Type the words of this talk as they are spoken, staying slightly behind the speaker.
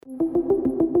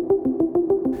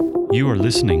You are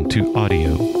listening to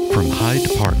audio from Hyde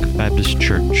Park Baptist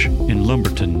Church in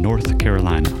Lumberton, North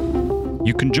Carolina.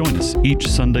 You can join us each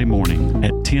Sunday morning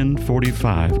at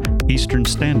 10:45 Eastern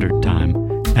Standard Time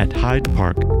at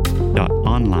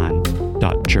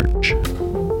hydepark.online.church.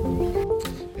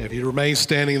 If you remain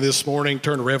standing this morning,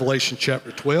 turn to Revelation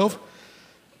chapter 12.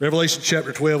 Revelation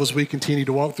chapter 12 as we continue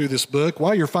to walk through this book.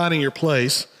 While you're finding your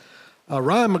place,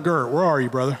 Ryan McGirt, where are you,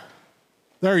 brother?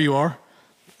 There you are.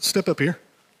 Step up here.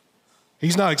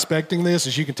 He's not expecting this,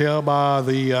 as you can tell by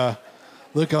the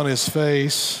look on his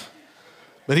face.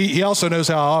 But he also knows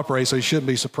how I operate, so he shouldn't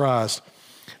be surprised.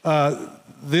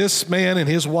 This man and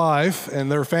his wife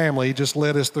and their family just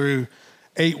led us through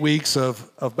 8 weeks of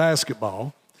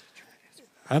basketball.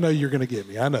 I know you're going to get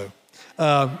me. I know.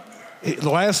 The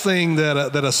last thing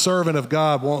that a servant of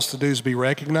God wants to do is be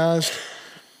recognized.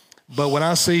 But when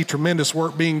I see tremendous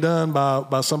work being done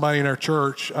by somebody in our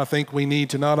church, I think we need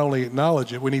to not only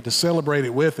acknowledge it, we need to celebrate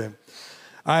it with him.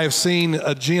 I have seen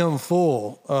a gym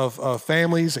full of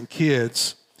families and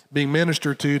kids being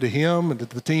ministered to him and to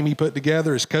the team he put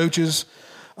together, his coaches.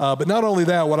 But not only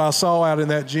that, what I saw out in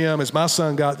that gym as my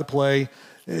son got to play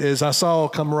is I saw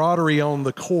camaraderie on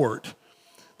the court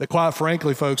that, quite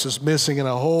frankly, folks, is missing in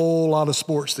a whole lot of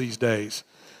sports these days.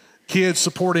 Kids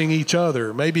supporting each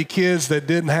other, maybe kids that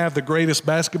didn't have the greatest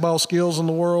basketball skills in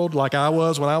the world like I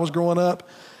was when I was growing up,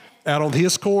 out on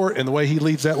his court, and the way he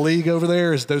leads that league over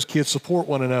there is those kids support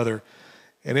one another.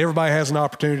 And everybody has an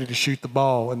opportunity to shoot the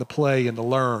ball and to play and to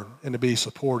learn and to be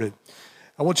supported.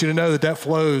 I want you to know that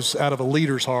flows out of a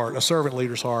leader's heart, a servant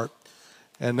leader's heart,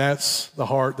 and that's the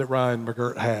heart that Ryan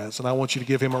McGirt has. And I want you to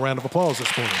give him a round of applause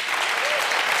this morning.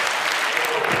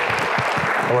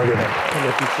 How are you, man?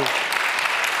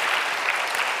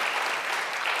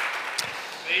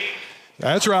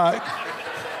 That's right.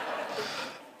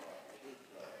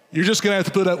 You're just going to have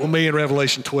to put up with me in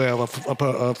Revelation 12,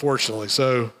 unfortunately.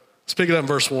 So let's pick it up in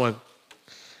verse 1.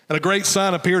 And a great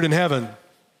sign appeared in heaven,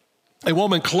 a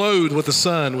woman clothed with the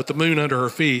sun, with the moon under her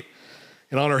feet,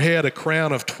 and on her head a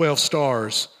crown of 12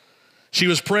 stars. She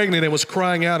was pregnant and was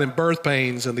crying out in birth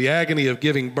pains and the agony of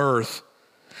giving birth.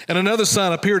 And another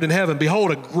sign appeared in heaven. Behold,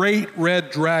 a great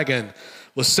red dragon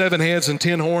with 7 heads and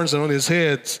 10 horns, and on his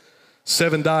heads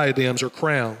 7 diadems or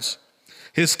crowns.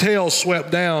 His tail swept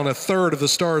down a third of the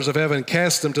stars of heaven and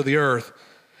cast them to the earth.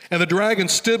 And the dragon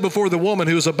stood before the woman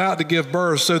who was about to give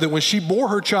birth, so that when she bore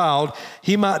her child,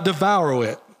 he might devour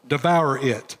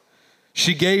it.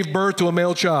 She gave birth to a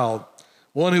male child,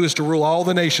 one who is to rule all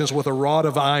the nations with a rod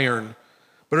of iron.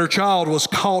 But her child was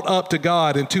caught up to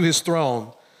God and to his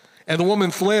throne. And the woman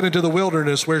fled into the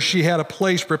wilderness, where she had a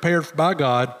place prepared by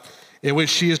God, in which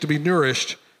she is to be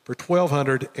nourished for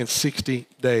 1,260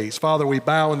 days. Father, we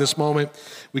bow in this moment.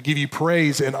 We give you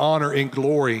praise and honor and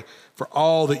glory for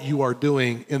all that you are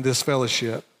doing in this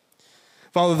fellowship.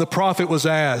 Father, the prophet was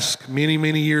asked many,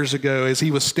 many years ago as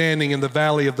he was standing in the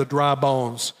valley of the dry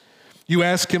bones. You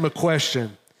asked him a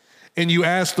question, and you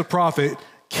asked the prophet,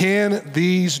 can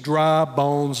these dry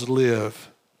bones live?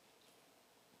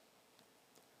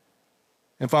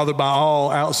 And Father, by all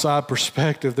outside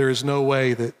perspective, there is no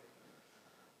way that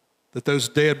those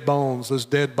dead bones, those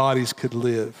dead bodies could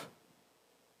live.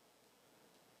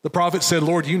 The prophet said,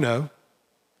 Lord, you know.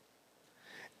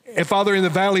 And Father, in the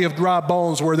valley of dry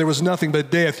bones where there was nothing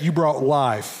but death, you brought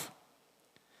life.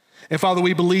 And Father,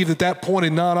 we believe that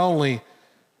pointed not only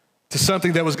to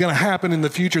something that was going to happen in the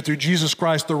future through Jesus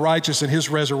Christ the righteous and his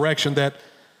resurrection, that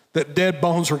dead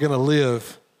bones were going to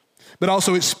live, but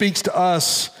also it speaks to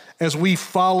us as we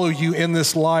follow you in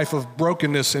this life of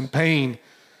brokenness and pain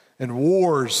and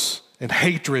wars and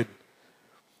hatred,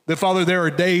 that, Father, there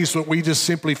are days when we just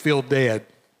simply feel dead.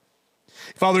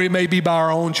 Father, it may be by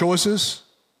our own choices.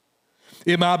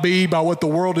 It might be by what the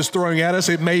world is throwing at us.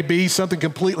 It may be something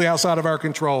completely outside of our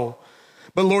control.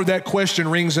 But, Lord, that question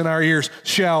rings in our ears.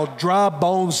 Shall dry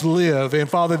bones live? And,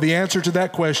 Father, the answer to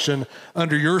that question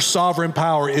under your sovereign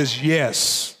power is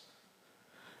yes.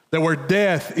 That where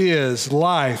death is,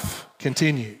 life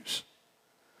continues.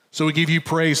 So we give you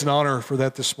praise and honor for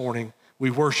that this morning. We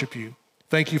worship you.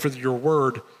 Thank you for your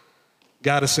word.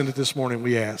 Guide us into this morning,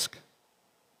 we ask.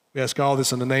 We ask all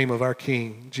this in the name of our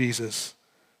King, Jesus.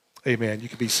 Amen. You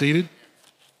can be seated.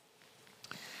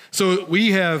 So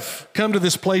we have come to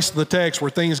this place in the text where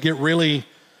things get really,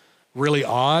 really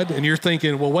odd. And you're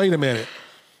thinking, well, wait a minute.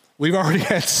 We've already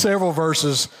had several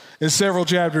verses in several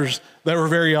chapters that were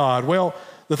very odd. Well,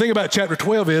 the thing about chapter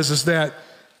 12 is that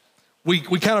we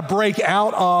kind of break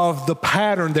out of the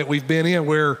pattern that we've been in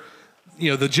where,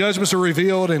 the judgments are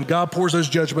revealed and God pours those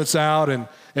judgments out and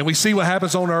we see what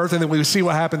happens on earth and then we see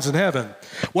what happens in heaven.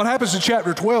 What happens in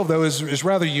chapter 12, though, is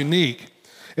rather unique.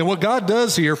 And what God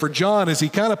does here for John is he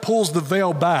kind of pulls the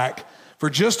veil back for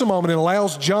just a moment and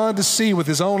allows John to see with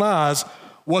his own eyes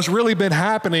what's really been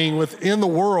happening within the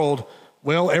world,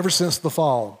 well, ever since the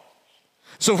fall.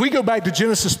 So if we go back to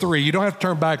Genesis 3, you don't have to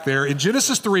turn back there. In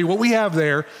Genesis 3, what we have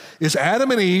there is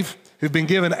Adam and Eve who've been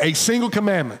given a single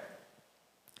commandment.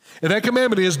 And that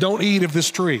commandment is, don't eat of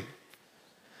this tree.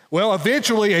 Well,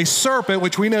 eventually a serpent,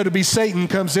 which we know to be Satan,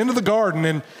 comes into the garden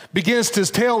and begins to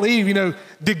tell Eve,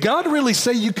 did God really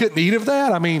say you couldn't eat of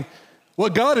that? I mean,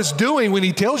 what God is doing when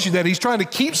he tells you that, he's trying to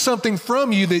keep something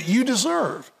from you that you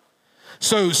deserve.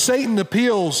 So Satan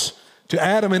appeals to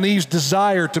Adam and Eve's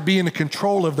desire to be in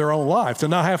control of their own life, to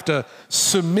not have to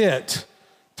submit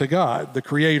to God, the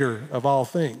creator of all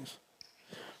things.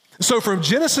 So from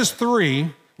Genesis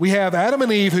 3, we have Adam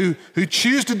and Eve who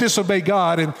choose to disobey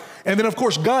God. And then, of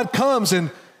course, God comes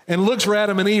and looks for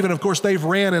Adam and Eve. And, of course, they've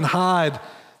ran and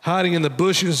hiding in the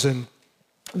bushes. And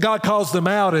God calls them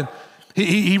out. And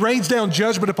he rains down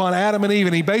judgment upon Adam and Eve.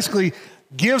 And he basically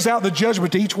gives out the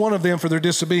judgment to each one of them for their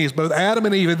disobedience, both Adam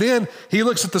and Eve. And then he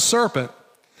looks at the serpent.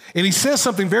 And he says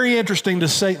something very interesting to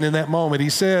Satan in that moment. He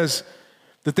says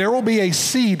that there will be a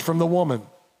seed from the woman,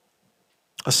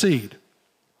 a seed,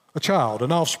 a child,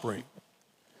 an offspring.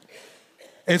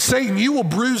 And Satan, you will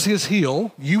bruise his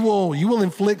heel. You will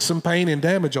inflict some pain and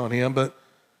damage on him, but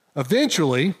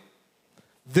eventually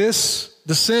this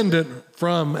descendant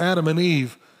from Adam and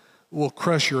Eve will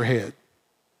crush your head.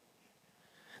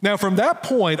 Now, from that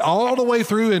point all the way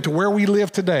through into where we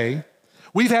live today,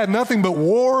 we've had nothing but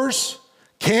wars,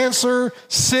 cancer,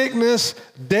 sickness,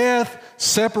 death,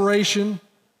 separation.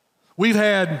 We've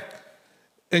had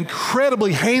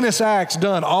incredibly heinous acts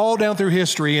done all down through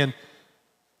history, and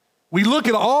we look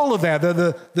at all of that,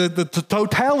 the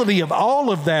totality of all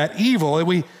of that evil,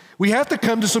 and we have to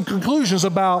come to some conclusions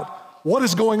about what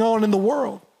is going on in the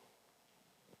world.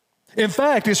 In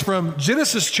fact, it's from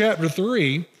Genesis chapter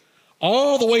 3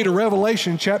 all the way to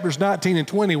Revelation chapters 19 and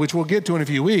 20, which we'll get to in a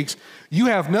few weeks. You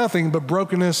have nothing but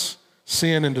brokenness,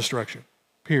 sin, and destruction,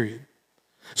 period.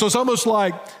 So it's almost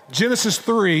like Genesis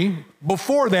 3,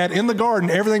 before that, in the garden,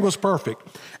 everything was perfect.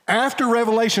 After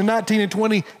Revelation 19 and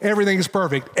 20, everything is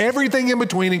perfect. Everything in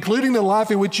between, including the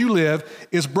life in which you live,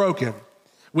 is broken.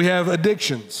 We have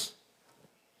addictions.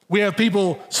 We have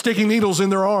people sticking needles in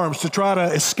their arms to try to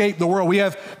escape the world. We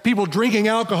have people drinking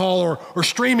alcohol or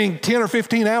streaming 10 or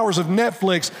 15 hours of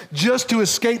Netflix just to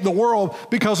escape the world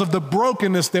because of the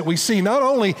brokenness that we see, not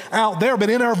only out there, but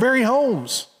in our very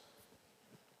homes.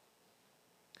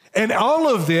 And all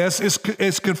of this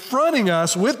is confronting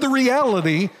us with the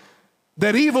reality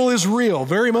that evil is real,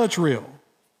 very much real.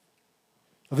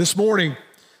 This morning,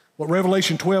 what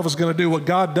Revelation 12 is going to do, what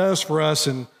God does for us,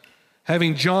 and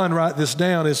having John write this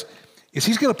down, is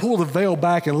he's going to pull the veil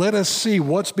back and let us see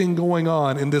what's been going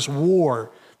on in this war.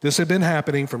 This had been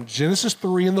happening from Genesis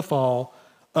 3 in the fall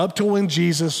up to when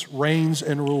Jesus reigns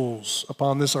and rules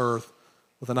upon this earth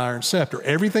with an iron scepter.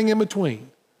 Everything in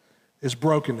between is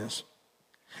brokenness.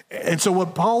 And so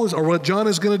what John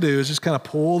is going to do is just kind of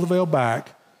pull the veil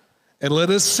back and let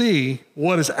us see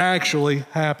what is actually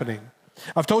happening.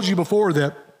 I've told you before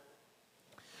that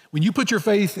when you put your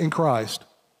faith in Christ,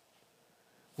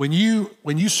 when you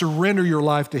surrender your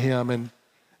life to him and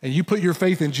you put your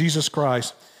faith in Jesus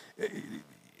Christ,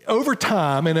 over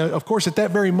time, and of course at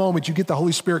that very moment you get the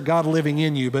Holy Spirit, God living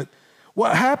in you, but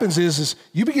what happens is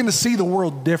you begin to see the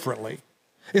world differently.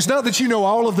 It's not that you know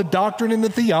all of the doctrine and the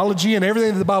theology and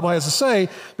everything that the Bible has to say,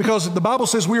 because the Bible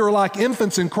says we are like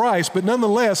infants in Christ, but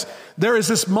nonetheless, there is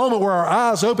this moment where our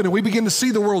eyes open and we begin to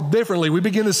see the world differently. We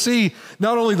begin to see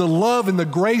not only the love and the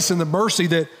grace and the mercy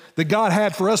that God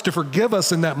had for us to forgive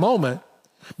us in that moment,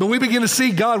 but we begin to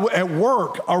see God at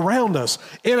work around us,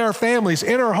 in our families,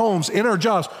 in our homes, in our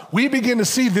jobs. We begin to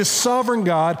see this sovereign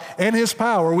God and his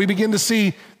power. We begin to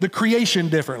see the creation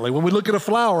differently. When we look at a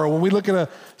flower, when we look at a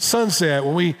sunset,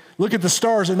 when we look at the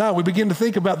stars at night, we begin to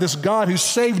think about this God who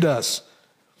saved us.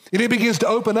 And it begins to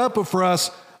open up for us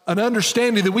an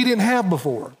understanding that we didn't have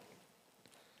before.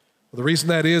 Well, the reason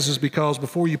that is because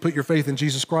before you put your faith in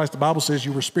Jesus Christ, the Bible says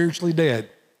you were spiritually dead.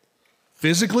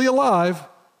 Physically alive,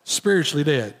 spiritually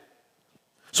dead.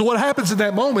 So what happens in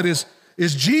that moment is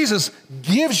Jesus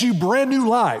gives you brand new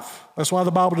life. That's why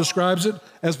the Bible describes it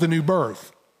as the new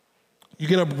birth. You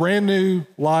get a brand new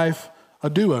life, a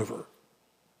do-over.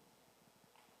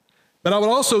 But I would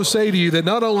also say to you that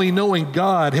not only knowing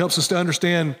God helps us to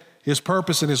understand his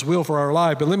purpose and his will for our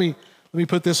life, but let me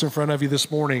put this in front of you this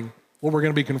morning, what we're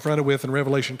going to be confronted with in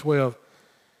Revelation 12,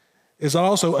 is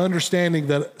also understanding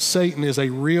that Satan is a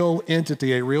real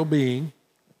entity, a real being,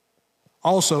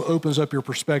 also opens up your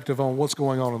perspective on what's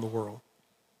going on in the world.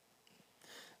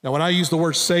 Now, when I use the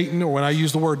word Satan or when I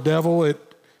use the word devil, it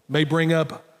may bring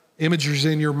up images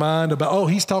in your mind about, oh,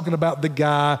 he's talking about the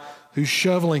guy who's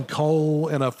shoveling coal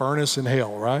in a furnace in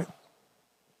hell, right?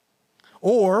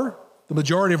 Or the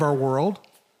majority of our world,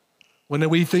 when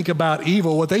we think about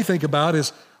evil, what they think about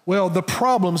is, well, the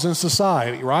problems in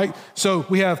society, right? So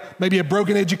we have maybe a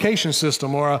broken education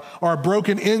system or a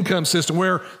broken income system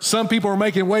where some people are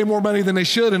making way more money than they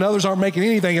should and others aren't making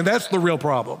anything, and that's the real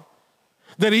problem.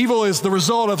 That evil is the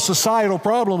result of societal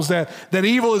problems, that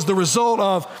evil is the result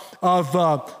of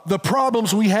the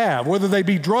problems we have, whether they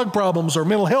be drug problems or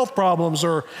mental health problems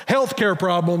or healthcare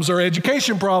problems or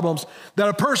education problems, that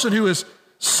a person who is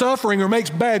suffering or makes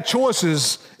bad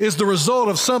choices is the result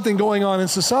of something going on in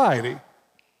society.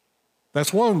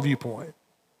 That's one viewpoint.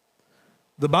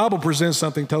 The Bible presents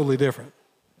something totally different.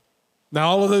 Now,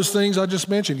 all of those things I just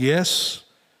mentioned, yes,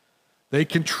 they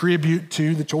contribute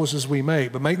to the choices we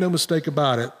make, but make no mistake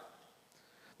about it.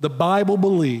 The Bible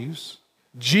believes,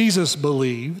 Jesus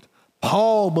believed,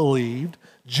 Paul believed,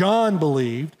 John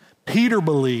believed, Peter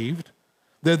believed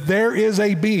that there is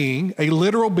a being, a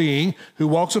literal being, who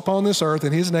walks upon this earth,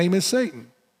 and his name is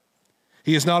Satan.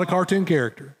 He is not a cartoon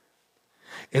character,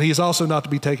 and he is also not to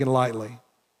be taken lightly.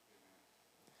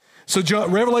 So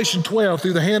Revelation 12,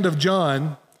 through the hand of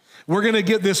John, we're going to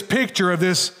get this picture of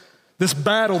this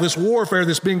battle, this warfare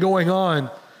that's been going on,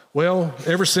 well,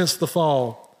 ever since the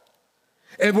fall.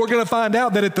 And we're going to find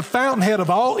out that at the fountainhead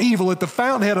of all evil, at the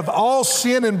fountainhead of all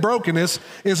sin and brokenness,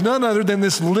 is none other than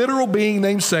this literal being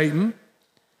named Satan.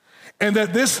 And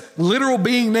that this literal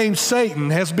being named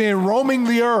Satan has been roaming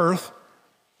the earth.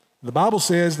 The Bible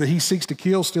says that he seeks to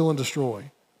kill, steal, and destroy.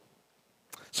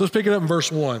 So let's pick it up in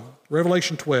verse 1,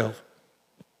 Revelation 12.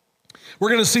 We're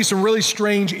going to see some really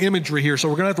strange imagery here, so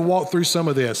we're going to have to walk through some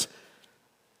of this.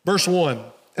 Verse 1,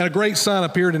 and a great sign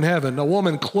appeared in heaven, a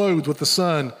woman clothed with the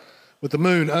sun, with the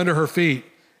moon under her feet,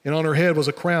 and on her head was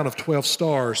a crown of 12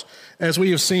 stars. As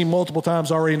we have seen multiple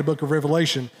times already in the book of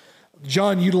Revelation,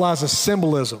 John utilizes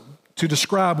symbolism to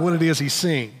describe what it is he's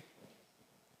seeing.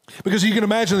 Because you can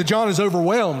imagine that John is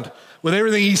overwhelmed with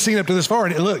everything he's seen up to this far.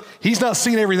 And look, he's not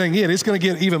seen everything yet. It's going to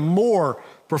get even more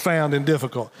profound and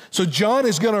difficult. So John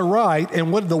is going to write,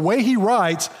 and the way he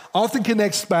writes often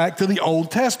connects back to the Old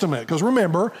Testament. Because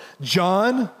remember,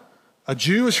 John, a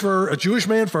Jewish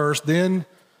man first, then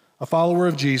a follower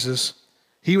of Jesus,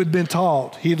 he had been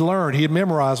taught, he had learned, he had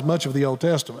memorized much of the Old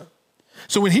Testament.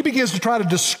 So when he begins to try to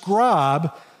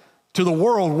describe to the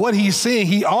world what he's seeing,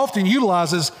 he often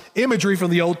utilizes imagery from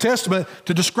the Old Testament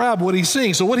to describe what he's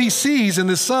seeing. So what he sees in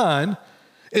this sign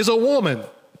is a woman.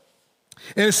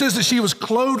 And it says that she was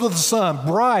clothed with the sun,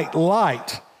 bright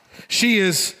light. She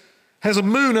has a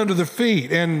moon under their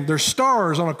feet, and there's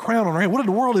stars on a crown on her head. What in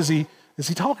the world is he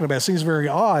talking about? It seems very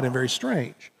odd and very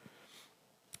strange.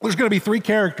 There's going to be three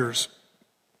characters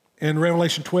in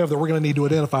Revelation 12 that we're going to need to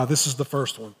identify. This is the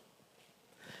first one.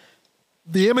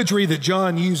 The imagery that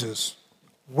John uses,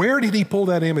 where did he pull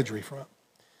that imagery from?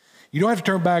 You don't have to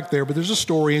turn back there, but there's a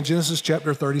story in Genesis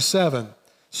chapter 37.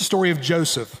 It's the story of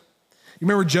Joseph. You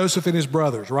remember Joseph and his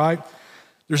brothers, right?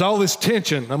 There's all this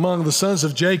tension among the sons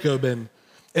of Jacob, and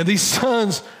these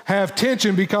sons have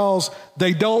tension because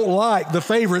they don't like the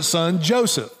favorite son,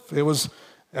 Joseph. It was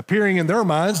appearing in their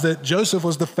minds that Joseph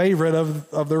was the favorite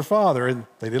of their father, and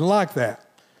they didn't like that.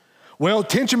 Well,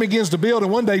 tension begins to build,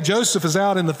 and one day Joseph is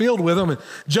out in the field with them, and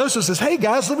Joseph says, hey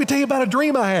guys, let me tell you about a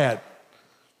dream I had.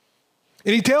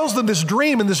 And he tells them this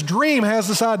dream, and this dream has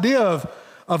this idea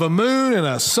of a moon and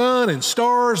a sun and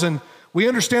stars, and we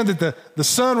understand that the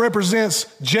sun represents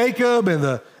Jacob, and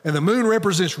the moon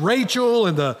represents Rachel,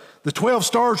 and the 12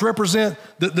 stars represent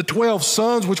the 12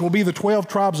 sons, which will be the 12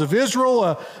 tribes of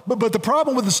Israel. But the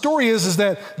problem with the story is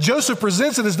that Joseph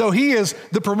presents it as though he is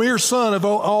the premier son of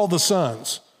all the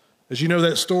sons. As you know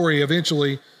that story,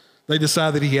 eventually they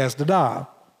decide that he has to die.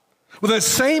 Well, that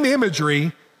same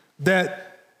imagery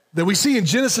that we see in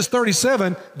Genesis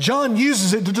 37, John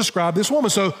uses it to describe this woman.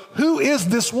 So who is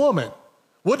this woman?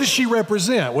 What does she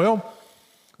represent? Well,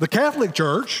 the Catholic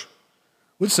Church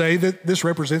would say that this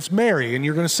represents Mary, and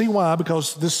you're going to see why,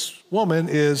 because this woman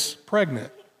is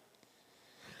pregnant.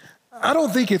 I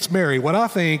don't think it's Mary. What I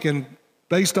think, and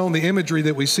based on the imagery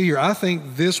that we see here, I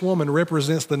think this woman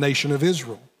represents the nation of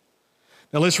Israel.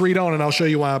 Now let's read on, and I'll show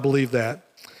you why I believe that.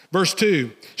 Verse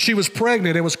 2, she was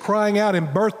pregnant and was crying out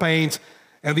in birth pains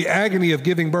and the agony of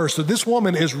giving birth. So this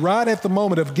woman is right at the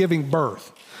moment of giving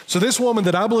birth. So this woman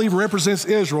that I believe represents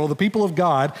Israel, the people of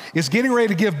God, is getting ready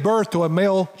to give birth to a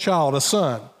male child, a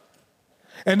son.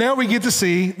 And now we get to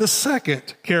see the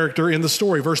second character in the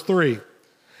story, verse 3.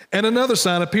 And another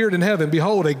sign appeared in heaven.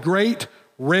 Behold, a great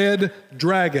red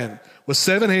dragon with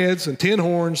 7 heads and 10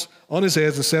 horns on his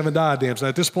heads and 7 diadems. Now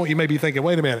at this point you may be thinking,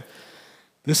 wait a minute,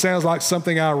 this sounds like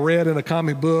something I read in a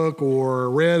comic book or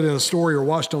read in a story or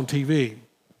watched on TV.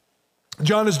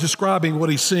 John is describing what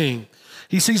he's seeing.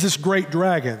 He sees this great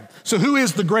dragon. So who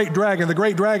is the great dragon? The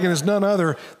great dragon is none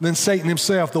other than Satan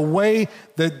himself. The way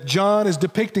that John is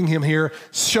depicting him here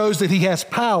shows that he has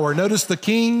power. Notice the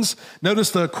kings,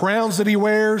 notice the crowns that he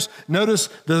wears, notice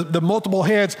the multiple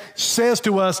heads. Says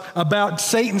to us about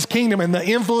Satan's kingdom and the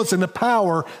influence and the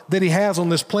power that he has on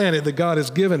this planet that God has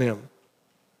given him.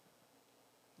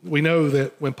 We know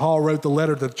that when Paul wrote the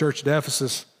letter to the church at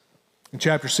Ephesus in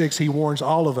chapter 6, he warns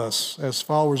all of us as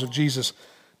followers of Jesus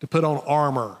to put on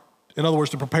armor. In other words,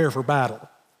 to prepare for battle.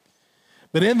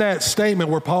 But in that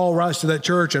statement where Paul writes to that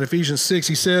church in Ephesians 6,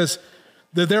 he says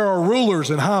that there are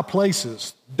rulers in high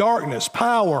places, darkness,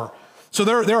 power. So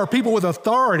there are people with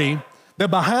authority, that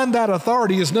behind that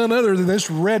authority is none other than this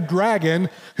red dragon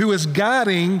who is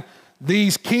guiding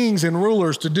these kings and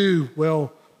rulers to do,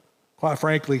 well, quite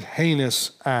frankly,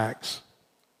 heinous acts.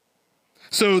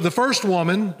 So the first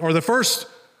woman, or the first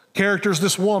character is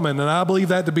this woman, and I believe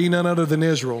that to be none other than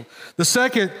Israel. The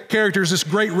second character is this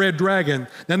great red dragon.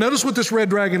 Now notice what this red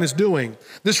dragon is doing.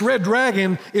 This red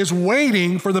dragon is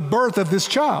waiting for the birth of this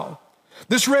child.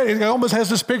 It almost has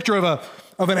this picture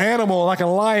of an animal like a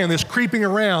lion that's creeping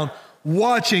around,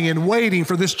 watching and waiting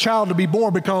for this child to be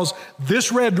born, because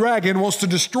this red dragon wants to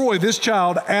destroy this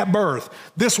child at birth.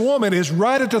 This woman is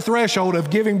right at the threshold of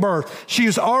giving birth. She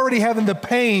is already having the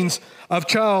pains of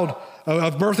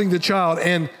birthing the child,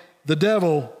 and the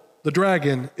devil, the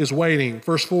dragon, is waiting.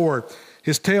 Verse 4,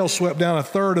 his tail swept down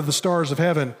 1/3 of the stars of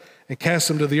heaven and cast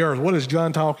them to the earth. What is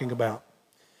John talking about?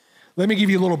 Let me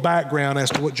give you a little background as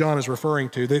to what John is referring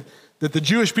to, that the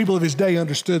Jewish people of his day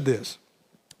understood this.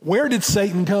 Where did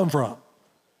Satan come from?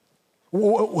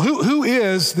 Who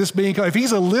is this being? If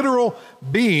he's a literal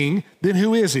being, then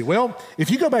who is he? Well, if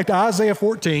you go back to Isaiah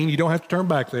 14, you don't have to turn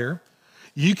back there.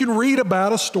 You can read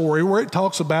about a story where it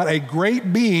talks about a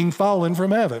great being fallen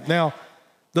from heaven. Now,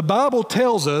 the Bible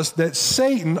tells us that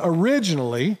Satan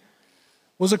originally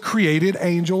was a created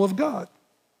angel of God.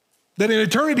 That in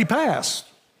eternity past,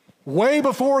 way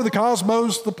before the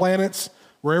cosmos, the planets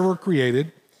were ever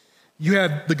created, you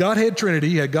had the Godhead Trinity.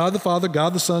 You had God the Father,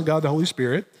 God the Son, God the Holy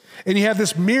Spirit. And you have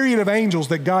this myriad of angels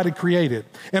that God had created.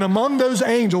 And among those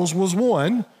angels was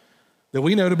one that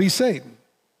we know to be Satan.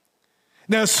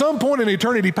 Now, at some point in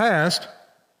eternity past,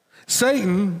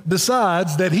 Satan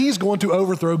decides that he's going to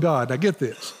overthrow God. Now, get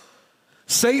this.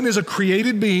 Satan is a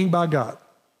created being by God.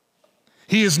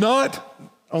 He is not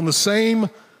on the same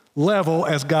level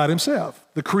as God himself.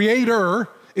 The creator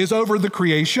is over the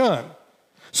creation.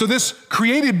 So this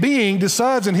created being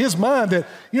decides in his mind that,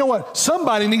 you know what,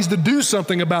 somebody needs to do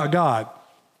something about God.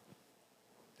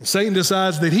 And Satan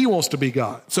decides that he wants to be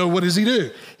God. So what does he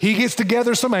do? He gets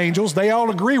together some angels. They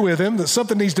all agree with him that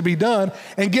something needs to be done.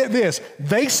 And get this,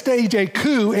 they stage a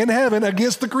coup in heaven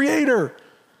against the Creator.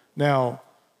 Now,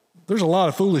 there's a lot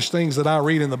of foolish things that I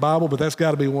read in the Bible, but that's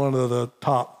got to be one of the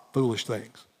top foolish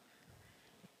things.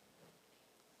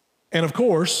 And of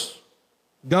course,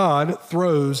 God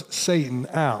throws Satan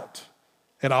out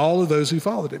and all of those who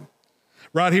followed him.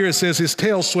 Right here it says his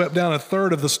tail swept down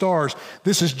 1/3 of the stars.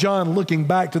 This is John looking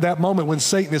back to that moment when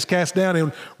Satan is cast down.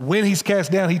 And when he's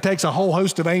cast down, he takes a whole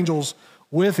host of angels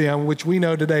with him, which we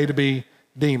know today to be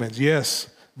demons. Yes,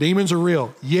 demons are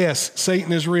real. Yes,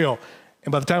 Satan is real.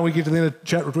 And by the time we get to the end of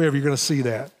chapter 12, you're going to see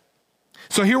that.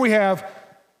 So here we have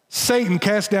Satan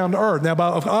cast down to earth. Now,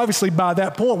 obviously, by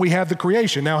that point, we have the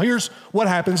creation. Now, here's what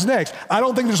happens next. I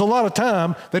don't think there's a lot of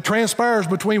time that transpires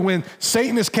between when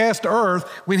Satan is cast to earth.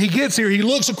 When he gets here, he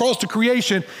looks across the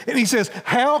creation and he says,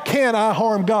 how can I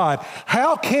harm God?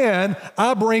 How can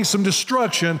I bring some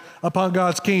destruction upon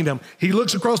God's kingdom? He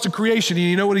looks across the creation and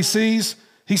you know what he sees?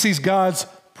 He sees God's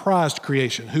prized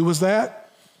creation. Who was that?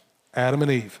 Adam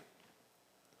and Eve.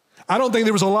 I don't think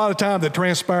there was a lot of time that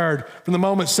transpired from the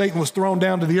moment Satan was thrown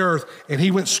down to the earth and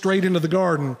he went straight into the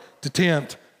garden to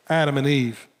tempt Adam and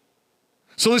Eve.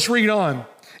 So let's read on.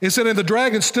 It said, and the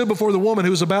dragon stood before the woman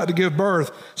who was about to give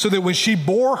birth, so that when she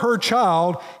bore her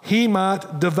child, he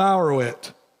might devour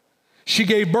it. She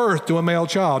gave birth to a male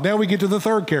child. Now we get to the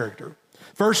third character.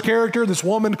 First character, this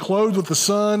woman clothed with the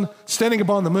sun, standing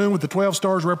upon the moon with the 12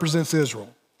 stars, represents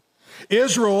Israel.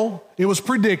 Israel, it was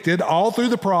predicted all through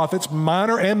the prophets,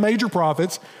 minor and major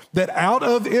prophets, that out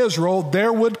of Israel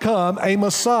there would come a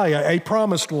Messiah, a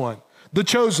promised one, the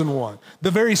chosen one,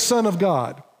 the very Son of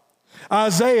God.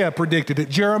 Isaiah predicted it,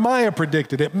 Jeremiah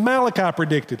predicted it, Malachi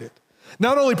predicted it.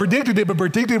 Not only predicted it, but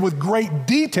predicted with great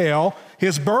detail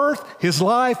his birth, his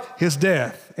life, his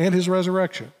death, and his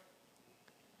resurrection.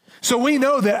 So we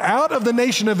know that out of the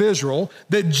nation of Israel,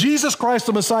 that Jesus Christ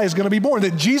the Messiah is going to be born,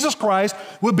 that Jesus Christ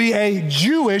would be a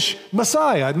Jewish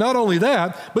Messiah. Not only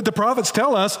that, but the prophets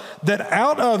tell us that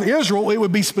out of Israel, it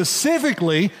would be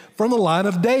specifically from the line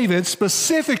of David,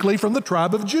 specifically from the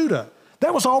tribe of Judah.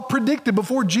 That was all predicted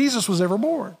before Jesus was ever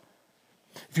born.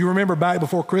 If you remember back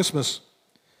before Christmas,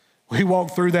 we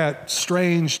walked through that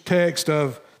strange text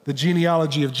of the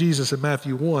genealogy of Jesus in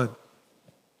Matthew 1.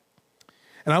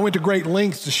 And I went to great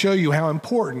lengths to show you how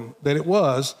important that it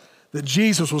was that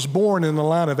Jesus was born in the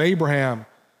line of Abraham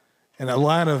and the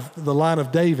line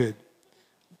of David,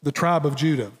 the tribe of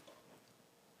Judah.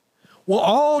 Well,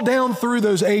 all down through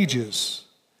those ages,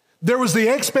 there was the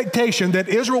expectation that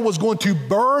Israel was going to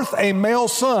birth a male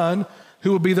son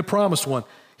who would be the promised one.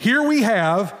 Here we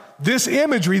have this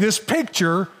imagery, this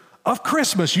picture of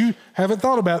Christmas. You haven't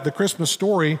thought about the Christmas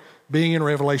story being in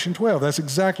Revelation 12. That's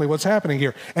exactly what's happening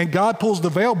here. And God pulls the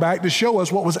veil back to show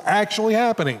us what was actually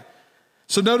happening.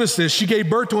 So notice this. She gave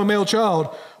birth to a male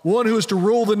child, one who is to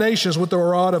rule the nations with a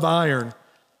rod of iron.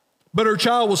 But her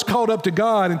child was caught up to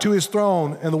God and to his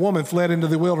throne, and the woman fled into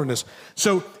the wilderness.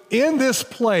 So in this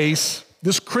place,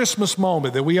 this Christmas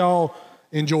moment that we all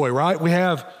enjoy, right? We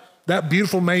have that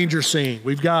beautiful manger scene.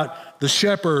 We've got the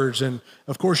shepherds, and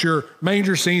of course your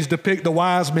manger scenes depict the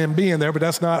wise men being there, but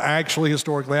that's not actually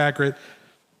historically accurate.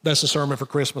 That's a sermon for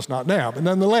Christmas, not now. But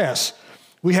nonetheless,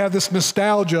 we have this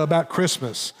nostalgia about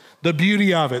Christmas, the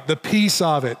beauty of it, the peace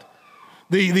of it,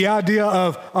 the idea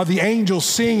of the angels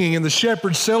singing and the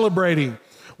shepherds celebrating.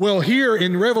 Well, here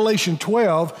in Revelation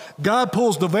 12, God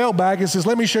pulls the veil back and says,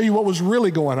 let me show you what was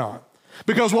really going on.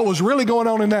 Because what was really going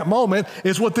on in that moment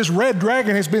is what this red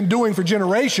dragon has been doing for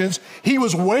generations. He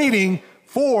was waiting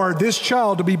for this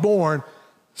child to be born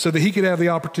so that he could have the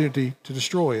opportunity to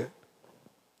destroy it.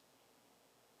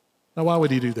 Now, why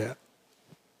would he do that?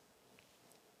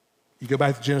 You go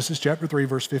back to Genesis chapter 3,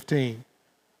 verse 15,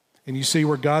 and you see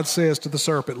where God says to the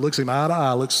serpent, looks him eye to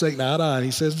eye, looks Satan eye to eye, and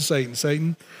he says to Satan,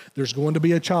 Satan, there's going to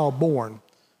be a child born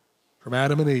from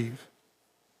Adam and Eve.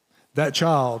 That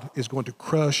child is going to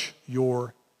crush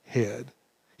your head.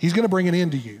 He's going to bring an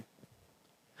end to you.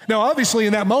 Now, obviously,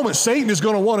 in that moment, Satan is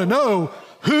going to want to know,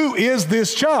 who is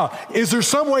this child? Is there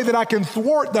some way that I can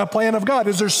thwart the plan of God?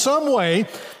 Is there some way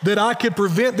that I could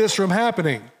prevent this from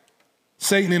happening?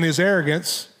 Satan, in his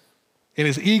arrogance, in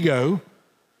his ego,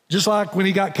 just like when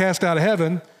he got cast out of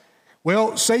heaven,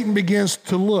 well, Satan begins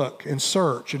to look and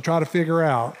search and try to figure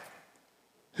out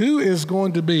who is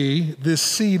going to be this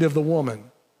seed of the woman.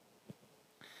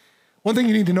 One thing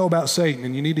you need to know about Satan,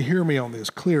 and you need to hear me on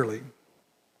this clearly,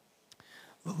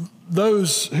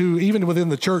 those who even within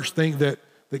the church think that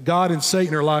God and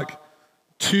Satan are like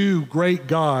two great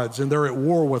gods and they're at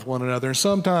war with one another. And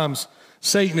sometimes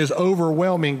Satan is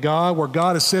overwhelming God, where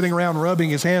God is sitting around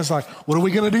rubbing his hands like, what are we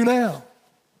going to do now?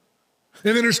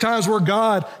 And then there's times where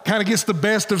God kind of gets the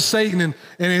best of Satan and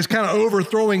is kind of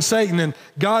overthrowing Satan, and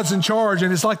God's in charge.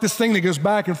 And it's like this thing that goes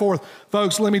back and forth.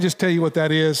 Folks, let me just tell you what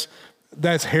that is.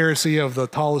 That's heresy of the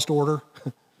tallest order.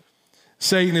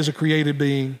 Satan is a created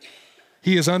being.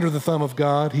 He is under the thumb of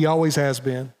God. He always has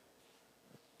been.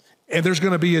 And there's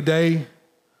going to be a day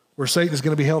where Satan is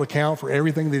going to be held account for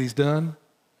everything that he's done.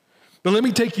 But let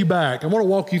me take you back. I want to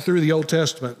walk you through the Old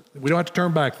Testament. We don't have to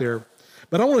turn back there.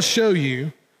 But I want to show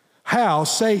you how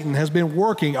Satan has been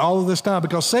working all of this time,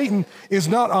 because Satan is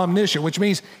not omniscient, which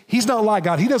means he's not like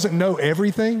God. He doesn't know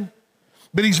everything,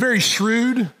 but he's very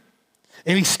shrewd.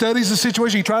 And he studies the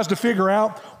situation. He tries to figure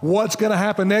out what's going to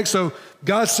happen next. So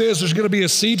God says there's going to be a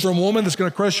seed from a woman that's going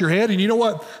to crush your head. And you know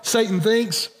what Satan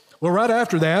thinks? Well, right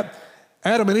after that,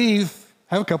 Adam and Eve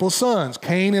have a couple of sons,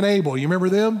 Cain and Abel. You remember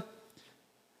them?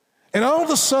 And all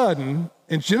of a sudden,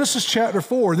 in Genesis chapter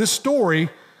 4, this story,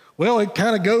 well, it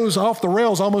kind of goes off the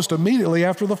rails almost immediately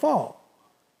after the fall.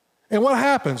 And what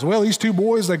happens? Well, these two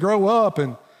boys, they grow up,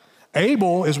 and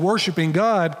Abel is worshiping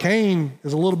God. Cain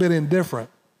is a little bit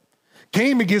indifferent.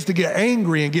 Cain begins to get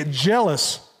angry and get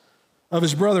jealous of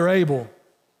his brother Abel,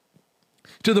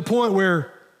 to the point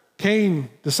where Cain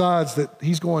decides that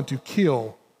he's going to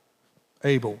kill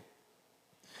Abel.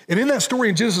 And in that story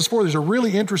in Genesis 4, there's a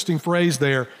really interesting phrase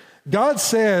there. God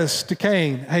says to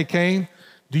Cain, hey, Cain,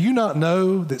 do you not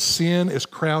know that sin is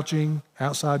crouching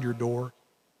outside your door?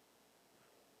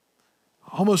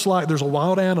 Almost like there's a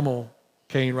wild animal,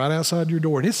 Cain, right outside your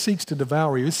door, and it seeks to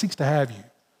devour you. It seeks to have you.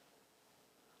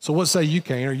 So what say you,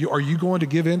 Cain? Are you going to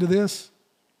give in to this?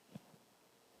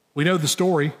 We know the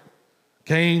story.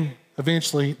 Cain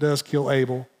eventually does kill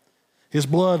Abel. His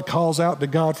blood calls out to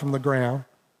God from the ground.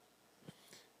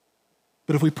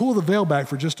 But if we pull the veil back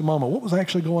for just a moment, what was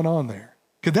actually going on there?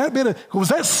 Could that have been was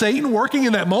that Satan working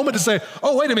in that moment to say,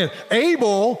 oh, wait a minute,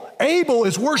 Abel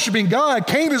is worshiping God.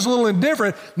 Cain is a little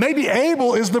indifferent. Maybe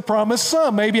Abel is the promised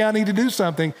son. Maybe I need to do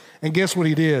something. And guess what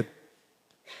he did?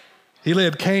 He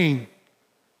led Cain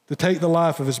to take the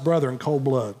life of his brother in cold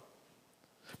blood.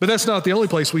 But that's not the only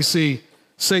place we see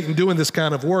Satan doing this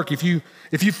kind of work. If you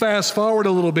fast forward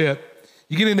a little bit,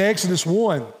 you get into Exodus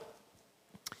 1.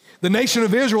 The nation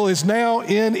of Israel is now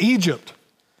in Egypt.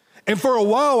 And for a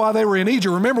while they were in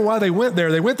Egypt, remember why they went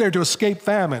there? They went there to escape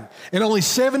famine. And only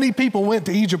 70 people went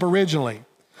to Egypt originally.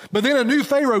 But then a new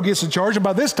Pharaoh gets in charge, and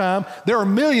by this time, there are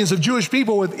millions of Jewish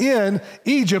people within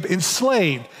Egypt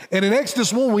enslaved. And in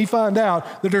Exodus 1, we find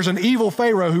out that there's an evil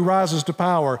Pharaoh who rises to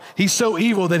power. He's so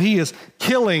evil that he is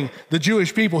killing the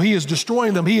Jewish people. He is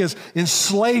destroying them. He has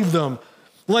enslaved them.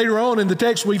 Later on in the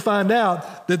text, we find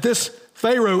out that this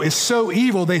Pharaoh is so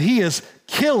evil that he is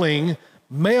killing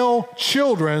male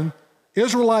children,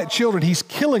 Israelite children. He's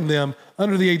killing them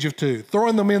under the age of 2,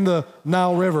 throwing them in the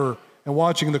Nile River and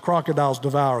watching the crocodiles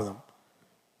devour them.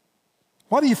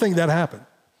 Why do you think that happened?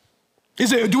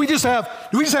 Do we just have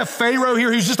Pharaoh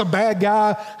here who's just a bad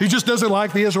guy who just doesn't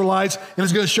like the Israelites and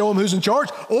is going to show them who's in charge?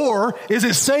 Or is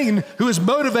it Satan who is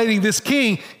motivating this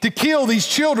king to kill these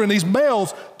children, these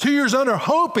males, 2 years under,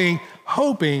 hoping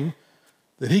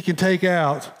that he can take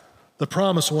out the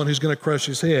promised one who's going to crush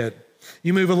his head?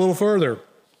 You move a little further.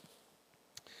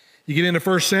 You get into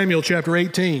 1 Samuel chapter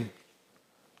 18.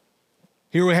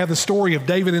 Here we have the story of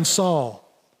David and Saul.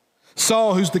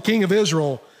 Saul, who's the king of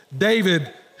Israel.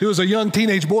 David, who is a young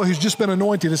teenage boy who's just been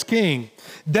anointed as king.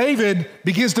 David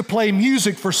begins to play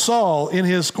music for Saul in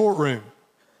his courtroom.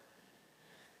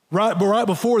 Right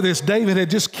before this, David had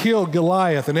just killed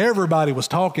Goliath, and everybody was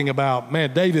talking about,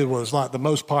 man, David was like the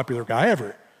most popular guy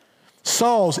ever.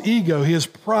 Saul's ego, his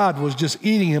pride was just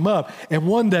eating him up. And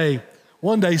one day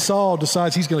Saul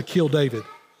decides he's going to kill David.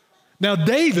 Now,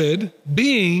 David,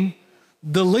 being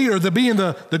the leader, being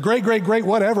the great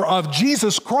whatever of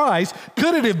Jesus Christ,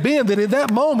 could it have been that in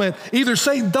that moment, either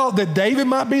Satan thought that David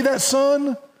might be that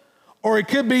son, or it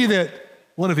could be that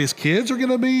one of his kids are going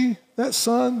to be that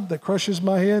son that crushes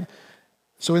my head?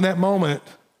 So in that moment,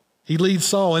 he leads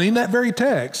Saul. And in that very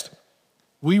text,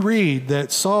 we read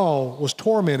that Saul was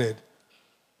tormented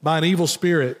by an evil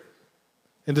spirit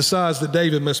and decides that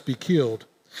David must be killed.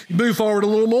 You move forward a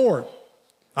little more.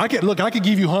 I could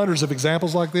give you hundreds of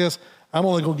examples like this. I'm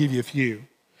only going to give you a few.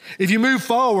 If you move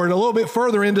forward a little bit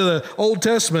further into the Old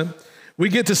Testament, we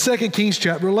get to 2 Kings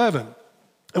chapter 11.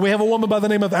 And we have a woman by the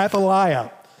name of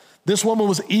Athaliah. This woman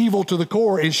was evil to the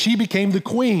core, and she became the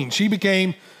queen. She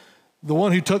became the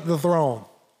one who took the throne.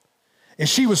 And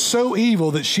she was so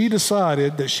evil that she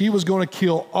decided that she was going to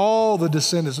kill all the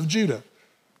descendants of Judah.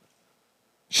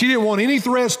 She didn't want any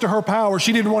threats to her power.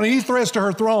 She didn't want any threats to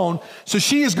her throne. So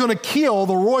she is going to kill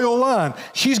the royal line.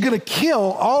 She's going to kill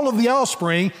all of the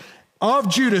offspring of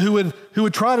Judah who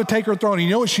would try to take her throne. And you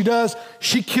know what she does?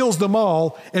 She kills them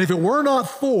all. And if it were not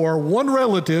for one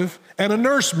relative and a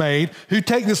nursemaid who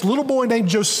take this little boy named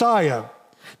Josiah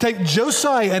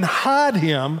and hide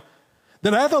him,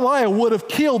 then Athaliah would have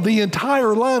killed the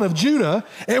entire line of Judah.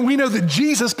 And we know that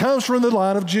Jesus comes from the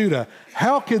line of Judah.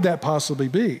 How could that possibly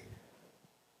be?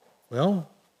 Well,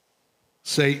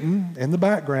 Satan in the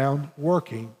background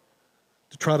working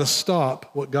to try to stop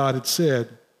what God had said.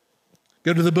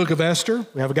 Go to the book of Esther.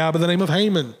 We have a guy by the name of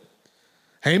Haman.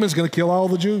 Haman's going to kill all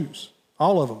the Jews,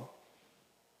 all of them.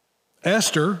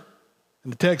 Esther,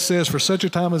 and the text says, for such a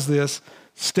time as this,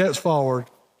 steps forward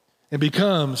and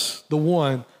becomes the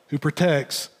one who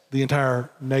protects the entire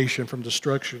nation from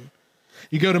destruction.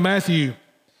 You go to Matthew,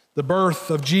 the birth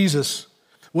of Jesus.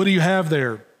 What do you have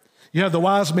there? You have the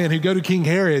wise men who go to King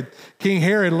Herod. King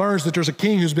Herod learns that there's a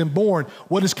king who's been born.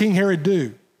 What does King Herod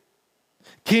do?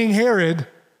 King Herod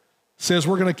says,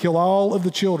 we're going to kill all of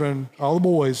the children, all the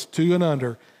boys, 2 and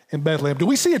under, in Bethlehem. Do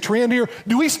we see a trend here?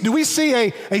 Do we see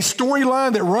a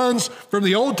storyline that runs from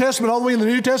the Old Testament all the way in the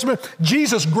New Testament?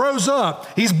 Jesus grows up.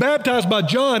 He's baptized by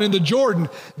John in the Jordan.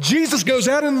 Jesus goes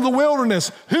out into the wilderness.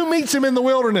 Who meets him in the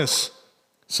wilderness?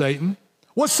 Satan.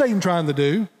 What's Satan trying to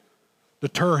do?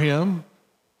 Deter him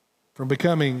from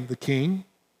becoming the king.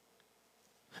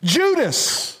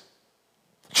 Judas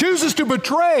chooses to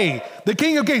betray the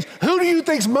King of Kings. Who do you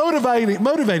think's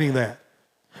motivating that?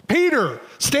 Peter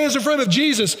stands in front of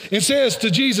Jesus and says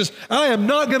to Jesus, I am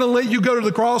not going to let you go to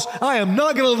the cross. I am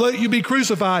not going to let you be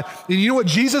crucified. And you know what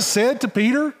Jesus said to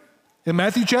Peter in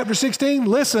Matthew chapter 16?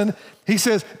 Listen, he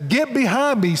says, get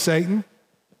behind me, Satan.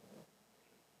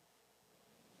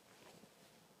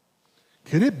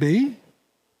 Could it be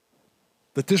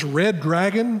that this red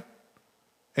dragon,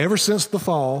 ever since the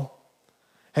fall,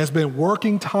 has been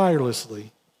working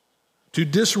tirelessly to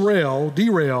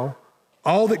derail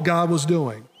all that God was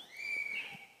doing.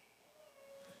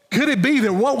 Could it be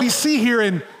that what we see here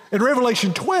in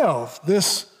Revelation 12,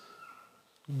 this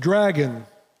dragon,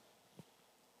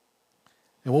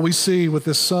 and what we see with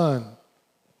this son,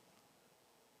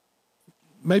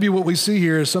 maybe what we see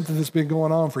here is something that's been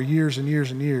going on for years and years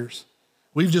and years.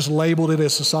 We've just labeled it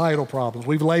as societal problems.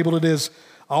 We've labeled it as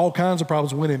all kinds of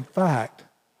problems, when in fact,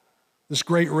 this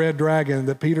great red dragon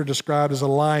that Peter described as a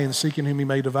lion seeking whom he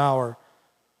may devour,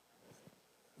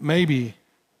 maybe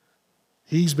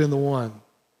he's been the one,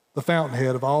 the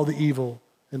fountainhead of all the evil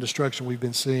and destruction we've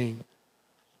been seeing.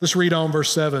 Let's read on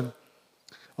verse 7.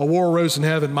 A war arose in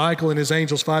heaven, Michael and his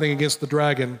angels fighting against the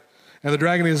dragon. And the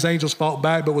dragon and his angels fought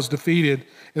back, but was defeated,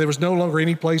 and there was no longer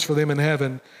any place for them in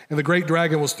heaven. And the great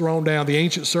dragon was thrown down, the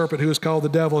ancient serpent who is called the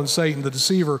devil and Satan, the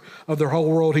deceiver of their whole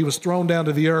world. He was thrown down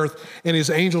to the earth, and his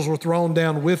angels were thrown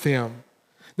down with him.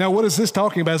 Now, what is this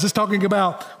talking about? Is this talking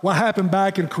about what happened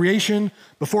back in creation,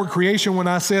 before creation, when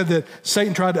I said that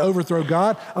Satan tried to overthrow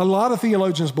God? A lot of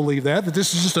theologians believe that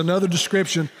this is just another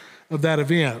description of that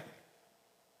event.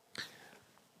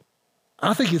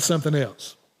 I think it's something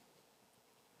else.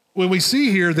 When we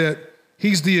see here that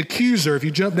he's the accuser, if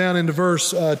you jump down into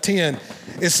verse 10,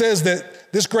 it says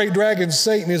that this great dragon,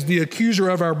 Satan, is the accuser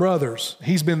of our brothers.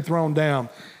 He's been thrown down.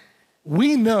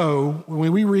 We know,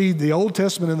 when we read the Old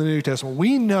Testament and the New Testament,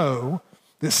 we know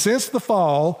that since the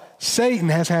fall, Satan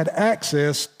has had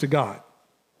access to God.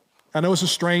 I know it's a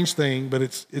strange thing, but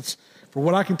it's from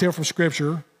what I can tell from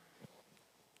Scripture,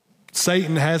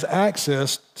 Satan has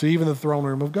access to even the throne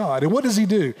room of God. And what does he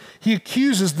do? He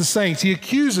accuses the saints. He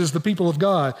accuses the people of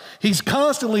God. He's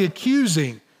constantly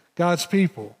accusing God's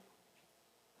people.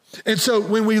 And so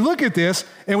when we look at this,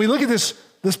 and we look at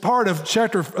this part of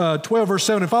chapter 12, verse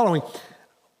 7 and following,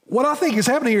 what I think is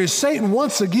happening here is Satan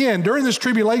once again, during this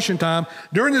tribulation time,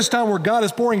 during this time where God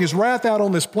is pouring his wrath out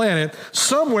on this planet,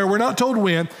 somewhere, we're not told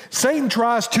when, Satan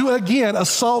tries to again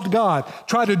assault God,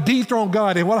 try to dethrone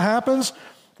God. And what happens?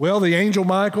 Well, the angel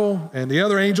Michael and the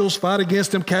other angels fight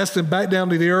against him, cast him back down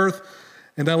to the earth.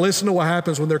 And now listen to what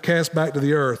happens when they're cast back to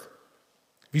the earth.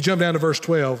 If you jump down to verse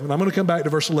 12, and I'm going to come back to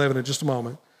verse 11 in just a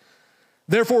moment.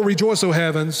 Therefore rejoice, O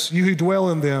heavens, you who dwell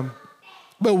in them.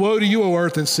 But woe to you, O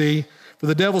earth and sea, for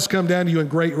the devil's come down to you in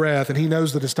great wrath, and he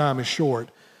knows that his time is short.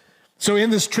 So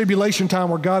in this tribulation time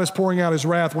where God is pouring out his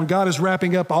wrath, when God is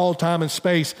wrapping up all time and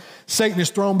space, Satan is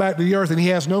thrown back to the earth and he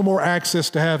has no more access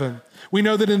to heaven. We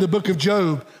know that in the book of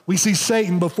Job, we see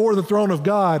Satan before the throne of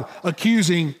God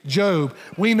accusing Job.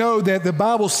 We know that the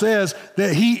Bible says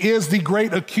that he is the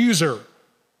great accuser.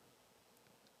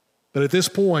 But at this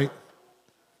point,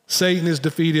 Satan is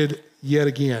defeated yet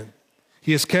again.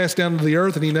 He is cast down to the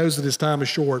earth and he knows that his time is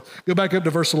short. Go back up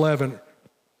to verse 11.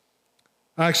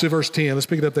 Actually, verse 10. Let's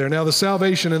pick it up there. Now the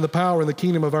salvation and the power and the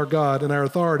kingdom of our God and our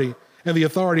authority and the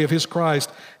authority of his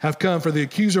Christ have come, for the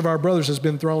accuser of our brothers has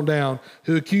been thrown down,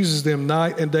 who accuses them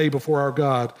night and day before our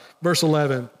God. Verse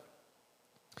 11.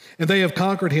 And they have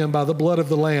conquered him by the blood of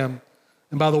the Lamb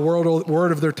and by the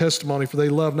word of their testimony, for they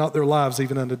love not their lives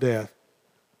even unto death.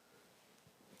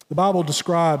 The Bible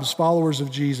describes followers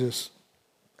of Jesus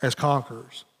as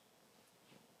conquerors.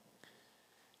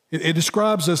 It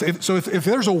describes us. So if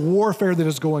there's a warfare that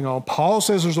is going on, Paul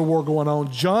says there's a war going on.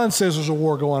 John says there's a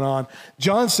war going on.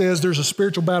 John says there's a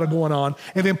spiritual battle going on.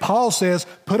 And then Paul says,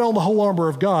 put on the whole armor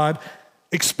of God,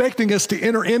 expecting us to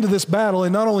enter into this battle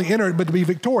and not only enter it, but to be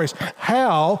victorious.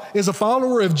 How is a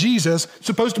follower of Jesus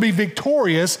supposed to be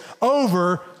victorious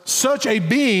over such a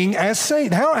being as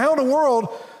Satan? How in the world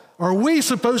are we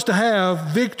supposed to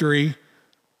have victory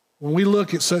when we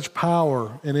look at such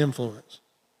power and influence?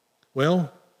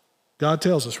 Well, God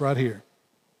tells us right here.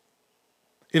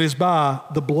 It is by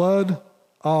the blood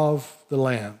of the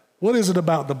Lamb. What is it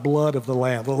about the blood of the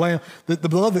Lamb? The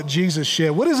blood that Jesus shed.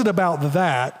 What is it about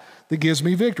that gives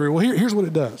me victory? Well, here's what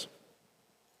it does.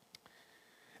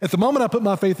 At the moment I put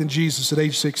my faith in Jesus at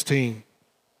age 16,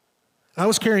 I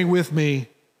was carrying with me,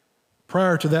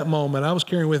 prior to that moment, I was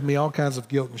carrying with me all kinds of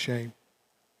guilt and shame.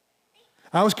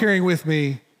 I was carrying with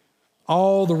me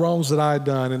all the wrongs that I had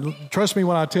done. And trust me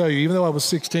when I tell you, even though I was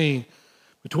 16,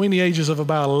 between the ages of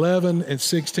about 11 and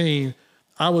 16,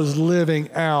 I was living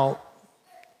out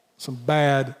some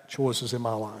bad choices in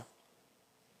my life.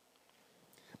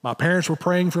 My parents were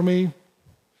praying for me,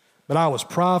 but I was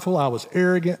prideful, I was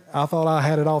arrogant, I thought I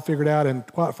had it all figured out, and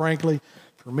quite frankly,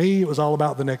 for me, it was all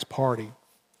about the next party.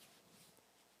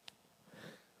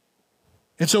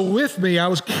 And so with me, I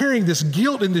was carrying this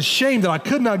guilt and this shame that I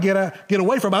could not get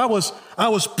away from. I was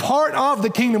part of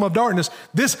the kingdom of darkness.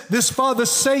 This father,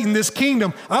 Satan, this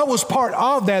kingdom, I was part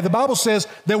of that. The Bible says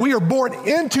that we are born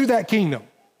into that kingdom.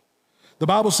 The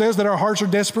Bible says that our hearts are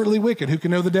desperately wicked. Who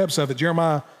can know the depths of it?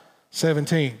 Jeremiah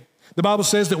 17. The Bible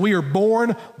says that we are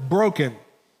born broken.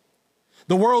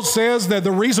 The world says that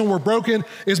the reason we're broken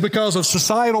is because of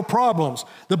societal problems.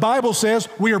 The Bible says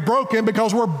we are broken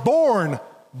because we're born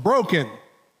broken.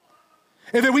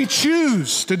 And that we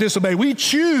choose to disobey. We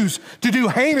choose to do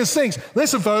heinous things.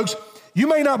 Listen, folks, you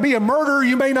may not be a murderer.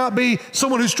 You may not be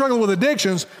someone who's struggling with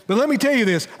addictions. But let me tell you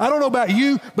this. I don't know about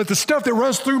you, but the stuff that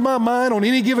runs through my mind on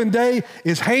any given day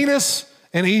is heinous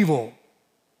and evil.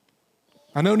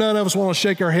 I know none of us want to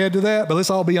shake our head to that, but let's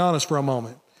all be honest for a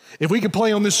moment. If we could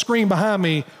play on this screen behind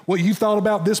me what you thought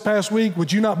about this past week,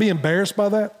 would you not be embarrassed by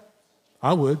that?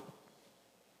 I would.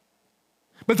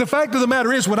 But the fact of the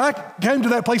matter is, when I came to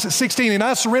that place at 16 and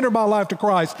I surrendered my life to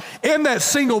Christ, in that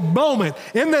single moment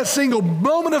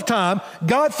of time,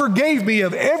 God forgave me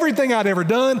of everything I'd ever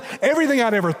done, everything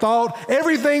I'd ever thought,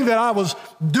 everything that I was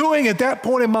doing at that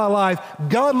point in my life.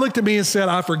 God looked at me and said,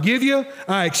 I forgive you,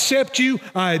 I accept you,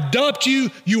 I adopt you,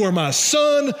 you are my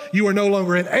son, you are no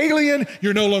longer an alien,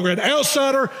 you're no longer an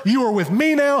outsider, you are with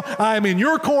me now, I am in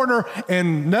your corner,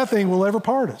 and nothing will ever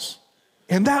part us.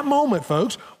 In that moment,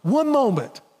 folks, one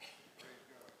moment,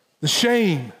 the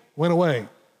shame went away.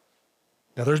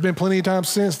 Now, there's been plenty of times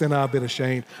since then I've been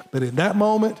ashamed, but in that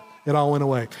moment, it all went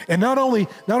away. And not only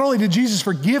did Jesus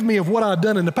forgive me of what I'd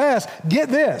done in the past, get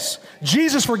this,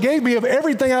 Jesus forgave me of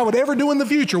everything I would ever do in the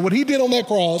future. What he did on that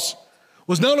cross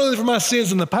was not only for my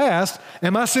sins in the past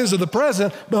and my sins of the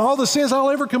present, but all the sins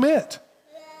I'll ever commit.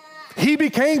 He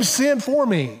became sin for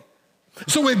me.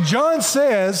 So when John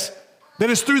says that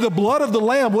it's through the blood of the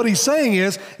Lamb, what he's saying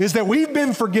is that we've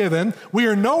been forgiven, we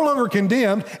are no longer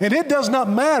condemned, and it does not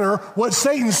matter what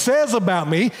Satan says about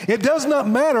me. It does not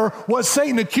matter what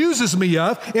Satan accuses me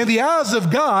of. In the eyes of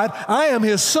God, I am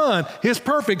his son, his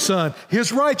perfect son,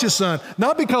 his righteous son,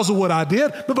 not because of what I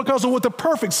did, but because of what the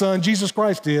perfect son, Jesus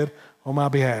Christ, did on my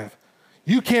behalf.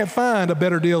 You can't find a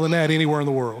better deal than that anywhere in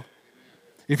the world.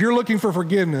 If you're looking for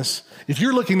forgiveness, if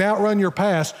you're looking to outrun your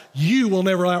past, you will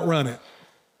never outrun it.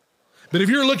 But if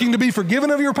you're looking to be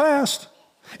forgiven of your past,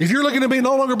 if you're looking to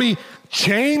no longer be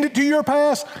chained to your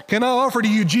past, can I offer to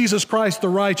you Jesus Christ the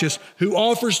righteous, who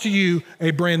offers to you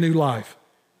a brand new life?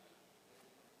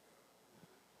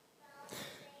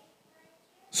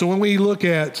 So when we look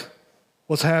at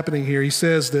what's happening here, he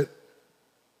says that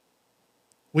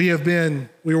we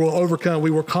will overcome,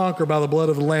 we will conquer by the blood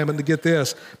of the Lamb, and to get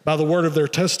this, by the word of their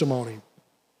testimony.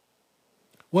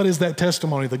 What is that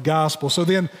testimony? The gospel. So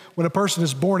then when a person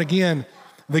is born again,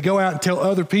 they go out and tell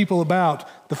other people about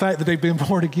the fact that they've been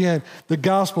born again. The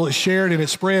gospel is shared and it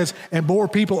spreads, and more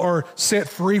people are set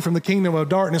free from the kingdom of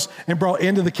darkness and brought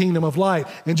into the kingdom of light.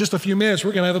 In just a few minutes,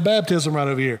 we're going to have a baptism right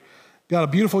over here. Got a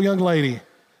beautiful young lady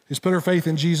who's put her faith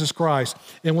in Jesus Christ.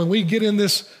 And when we get in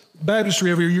this baptistry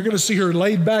over here, you're going to see her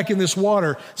laid back in this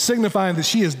water, signifying that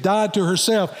she has died to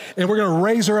herself. And we're going to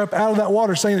raise her up out of that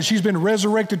water, saying that she's been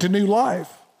resurrected to new life.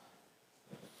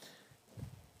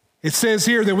 It says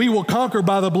here that we will conquer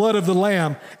by the blood of the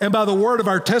Lamb and by the word of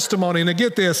our testimony. And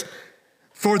get this,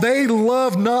 for they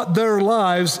love not their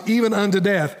lives even unto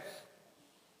death.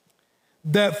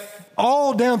 That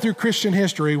all down through Christian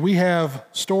history, we have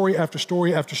story after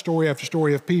story after story after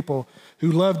story of people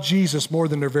who loved Jesus more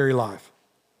than their very life.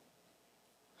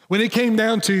 When it came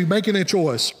down to making a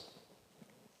choice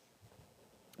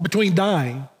between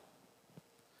dying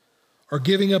or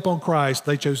giving up on Christ,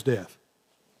 they chose death.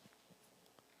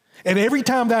 And every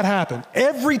time that happened,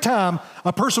 every time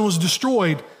a person was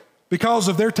destroyed because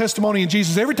of their testimony in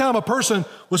Jesus, every time a person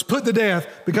was put to death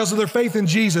because of their faith in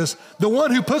Jesus, the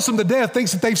one who puts them to death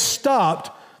thinks that they've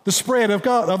stopped the spread of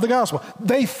the gospel.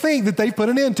 They think that they've put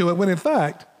an end to it, when in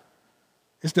fact,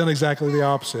 it's done exactly the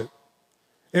opposite.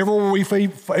 Everywhere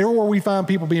we find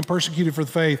people being persecuted for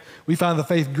the faith, we find the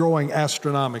faith growing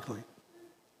astronomically.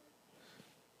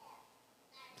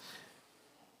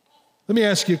 Let me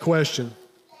ask you a question.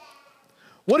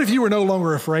 What if you were no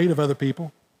longer afraid of other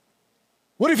people?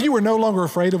 What if you were no longer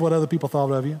afraid of what other people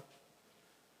thought of you?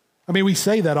 I mean, we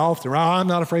say that often. I'm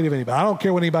not afraid of anybody. I don't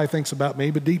care what anybody thinks about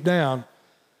me, but deep down,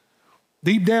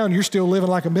 you're still living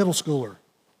like a middle schooler.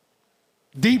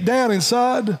 Deep down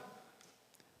inside,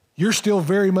 you're still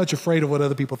very much afraid of what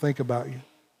other people think about you.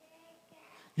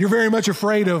 You're very much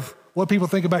afraid of what people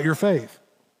think about your faith.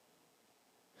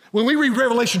 When we read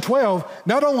Revelation 12,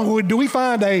 not only do we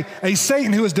find a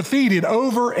Satan who is defeated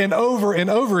over and over and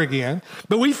over again,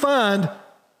 but we find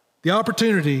the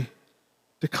opportunity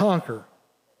to conquer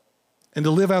and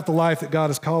to live out the life that God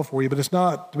has called for you, but it's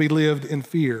not to be lived in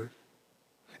fear.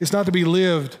 It's not to be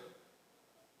lived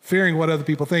fearing what other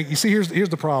people think. You see, here's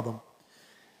the problem.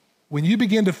 When you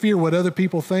begin to fear what other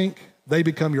people think, they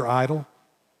become your idol.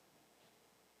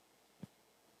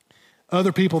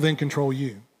 Other people then control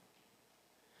you.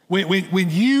 When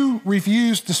you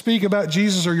refuse to speak about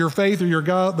Jesus or your faith or your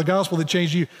God, the gospel that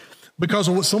changed you because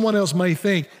of what someone else may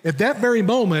think, at that very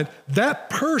moment, that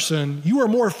person, you are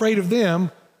more afraid of them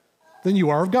than you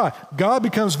are of God. God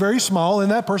becomes very small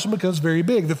and that person becomes very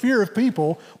big. The fear of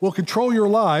people will control your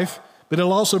life, but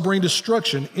it'll also bring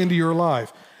destruction into your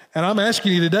life. And I'm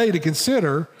asking you today to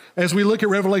consider, as we look at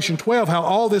Revelation 12, how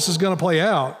all this is going to play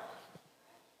out,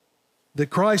 that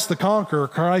Christ the conqueror,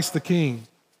 Christ the king,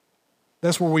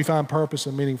 that's where we find purpose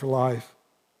and meaning for life.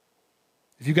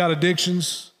 If you've got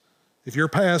addictions, if your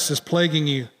past is plaguing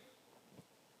you,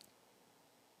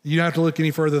 you don't have to look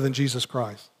any further than Jesus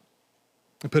Christ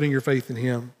and putting your faith in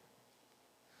him.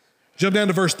 Jump down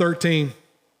to verse 13.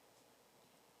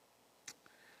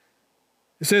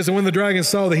 It says, and when the dragon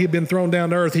saw that he had been thrown down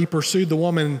to earth, he pursued the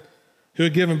woman who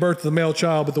had given birth to the male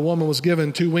child, but the woman was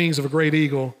given 2 wings of a great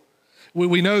eagle.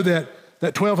 We know that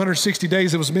 1,260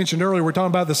 days that was mentioned earlier, we're talking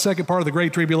about the second part of the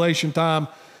Great Tribulation time,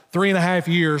 3.5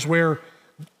 years, where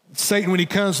Satan, when he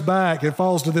comes back and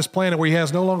falls to this planet where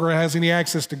he no longer has any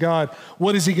access to God,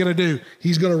 what is he going to do?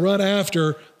 He's going to run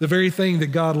after the very thing that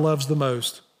God loves the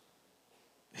most,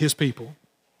 his people.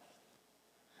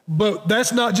 But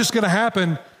that's not just going to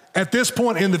happen at this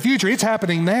point in the future. It's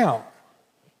happening now.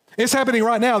 It's happening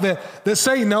right now that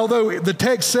Satan, although the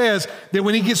text says that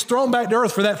when he gets thrown back to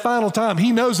earth for that final time,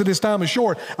 he knows that his time is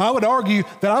short. I would argue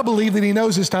that I believe that he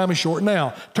knows his time is short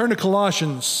now. Turn to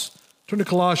Colossians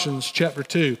chapter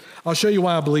 2. I'll show you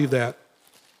why I believe that.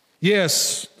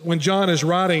 Yes, when John is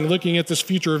writing, looking at this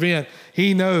future event,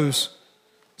 he knows,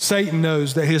 Satan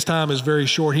knows that his time is very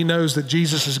short. He knows that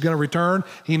Jesus is going to return.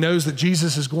 He knows that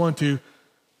Jesus is going to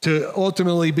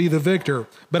ultimately be the victor.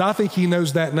 But I think he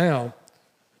knows that now,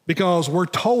 because we're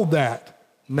told that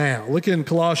now. Look in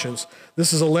Colossians.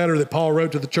 This is a letter that Paul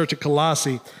wrote to the church at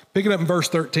Colossae. Pick it up in verse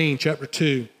 13, chapter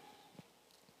 2.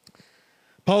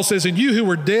 Paul says, and you who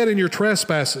were dead in your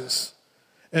trespasses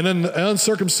and in the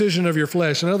uncircumcision of your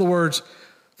flesh. In other words,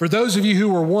 for those of you who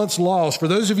were once lost, for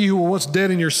those of you who were once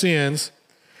dead in your sins,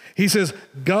 he says,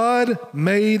 God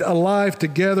made alive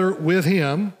together with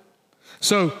him.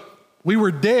 So we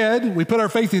were dead. We put our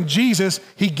faith in Jesus.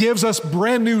 He gives us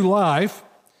brand new life.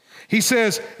 He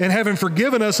says, and having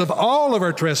forgiven us of all of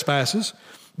our trespasses,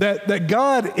 that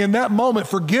God in that moment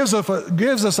forgives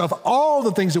us of all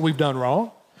the things that we've done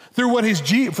wrong. Through what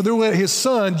his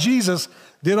son, Jesus,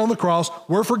 did on the cross,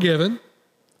 we're forgiven.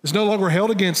 It's no longer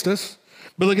held against us.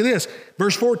 But look at this,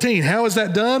 verse 14. How is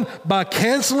that done? By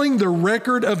canceling the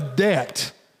record of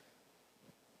debt.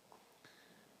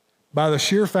 By the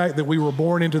sheer fact that we were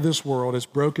born into this world as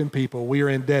broken people, we are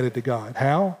indebted to God.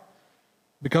 How?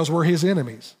 Because we're his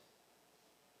enemies.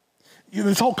 You know,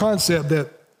 this whole concept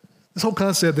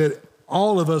that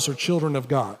all of us are children of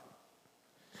God.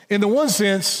 In the one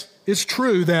sense, it's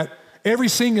true that every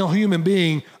single human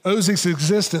being owes its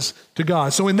existence to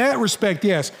God. So in that respect,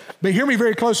 yes. But hear me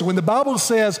very closely. When the Bible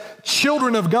says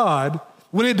children of God,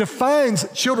 when it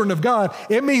defines children of God,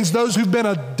 it means those who've been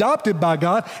adopted by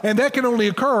God, and that can only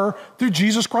occur through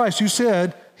Jesus Christ, who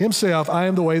said himself, I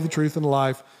am the way, the truth, and the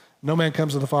life. No man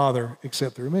comes to the Father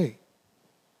except through me.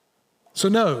 So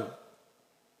no,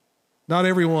 not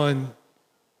everyone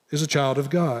is a child of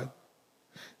God.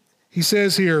 He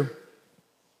says here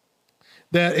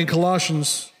that in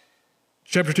Colossians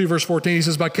chapter 2, verse 14, he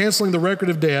says, by canceling the record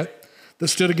of debt that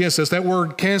stood against us. That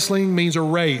word canceling means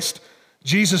erased.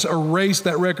 Jesus erased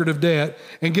that record of debt,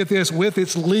 and get this, with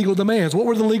its legal demands. What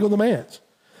were the legal demands?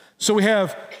 So we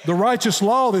have the righteous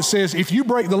law that says if you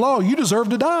break the law, you deserve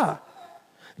to die.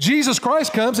 Jesus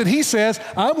Christ comes and he says,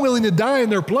 I'm willing to die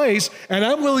in their place, and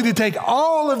I'm willing to take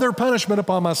all of their punishment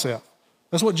upon myself.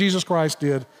 That's what Jesus Christ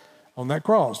did on that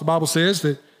cross. The Bible says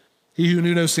that he who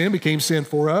knew no sin became sin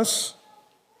for us.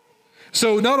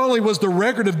 So not only was the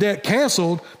record of debt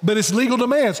canceled, but its legal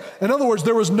demands. In other words,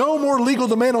 there was no more legal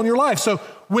demand on your life. So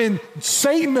when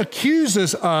Satan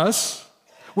accuses us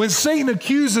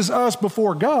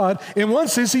before God, in one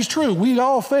sense, he's true. We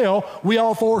all fail. We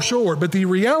all fall short. But the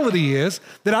reality is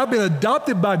that I've been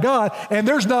adopted by God, and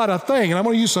there's not a thing, and I'm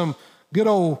going to use some good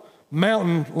old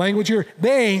mountain language here.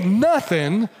 There ain't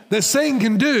nothing that Satan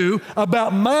can do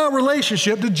about my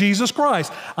relationship to Jesus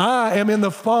Christ. I am in the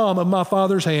palm of my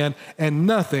Father's hand, and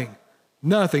nothing,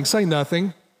 say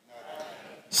nothing.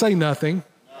 Say nothing.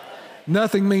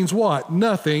 Nothing means what?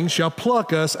 Nothing shall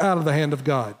pluck us out of the hand of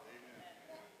God.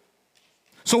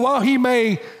 So while he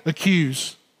may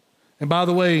accuse, and by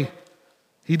the way,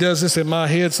 he does this in my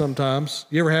head sometimes.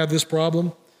 You ever have this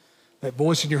problem? That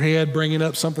voice in your head bringing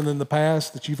up something in the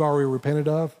past that you've already repented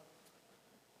of?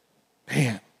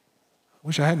 Man, I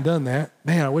wish I hadn't done that.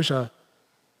 Man, I wish I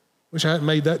hadn't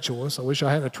made that choice. I wish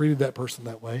I hadn't treated that person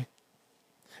that way.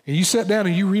 And you sit down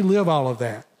and you relive all of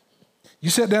that. You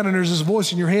sit down and there's this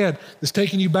voice in your head that's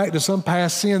taking you back to some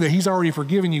past sin that he's already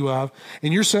forgiven you of,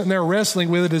 and you're sitting there wrestling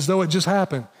with it as though it just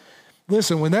happened.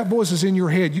 Listen, when that voice is in your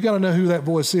head, you got to know who that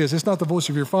voice is. It's not the voice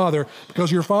of your Father,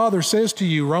 because your Father says to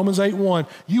you, Romans 8:1,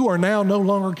 you are now no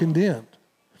longer condemned.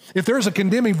 If there's a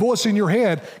condemning voice in your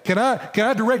head, can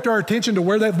I direct our attention to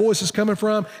where that voice is coming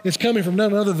from? It's coming from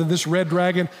none other than this red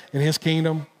dragon and his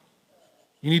kingdom.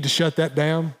 You need to shut that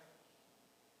down.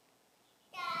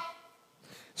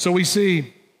 So we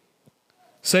see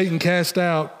Satan cast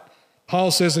out.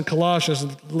 Paul says in Colossians,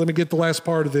 and let me get the last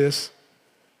part of this,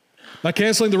 by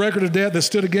canceling the record of debt that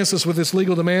stood against us with its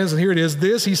legal demands, and here it is,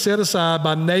 this he set aside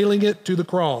by nailing it to the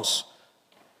cross.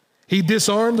 He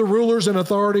disarmed the rulers and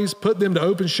authorities, put them to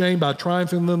open shame by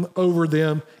triumphing them over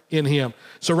them in him.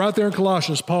 So right there in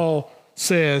Colossians, Paul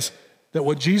says that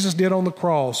what Jesus did on the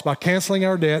cross by canceling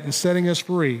our debt and setting us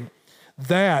free,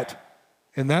 that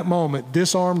in that moment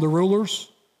disarmed the rulers,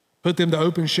 put them to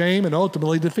open shame, and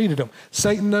ultimately defeated them.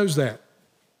 Satan knows that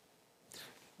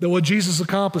what Jesus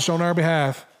accomplished on our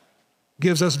behalf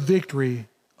gives us victory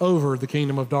over the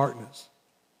kingdom of darkness.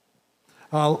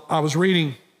 I was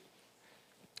reading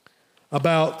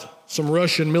about some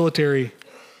Russian military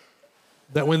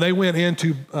that when they went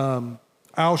into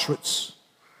Auschwitz,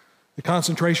 the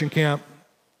concentration camp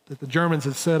that the Germans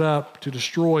had set up to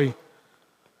destroy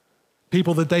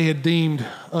people that they had deemed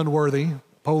unworthy,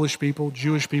 Polish people,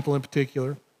 Jewish people in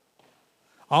particular.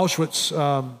 Auschwitz,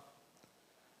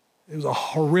 it was a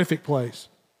horrific place.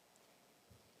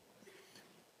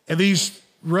 And these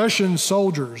Russian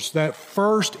soldiers that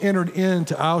first entered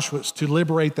into Auschwitz to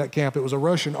liberate that camp, it was a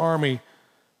Russian army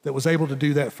that was able to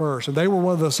do that first. And they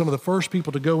were some of the first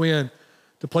people to go in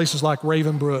to places like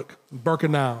Ravensbrück,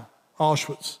 Birkenau,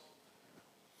 Auschwitz.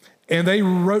 And they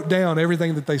wrote down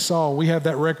everything that they saw. We have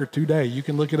that record today. You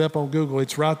can look it up on Google.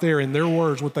 It's right there in their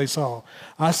words what they saw.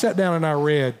 I sat down and I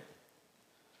read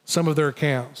some of their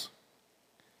accounts.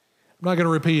 I'm not going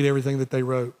to repeat everything that they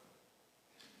wrote.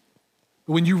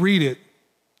 But when you read it,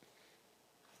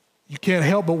 you can't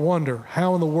help but wonder,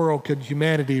 how in the world could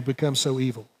humanity become so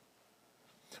evil?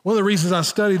 One of the reasons I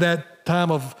study that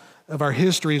time of our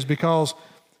history is because,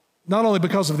 not only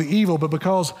because of the evil, but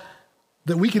because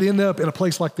that we could end up in a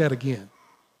place like that again.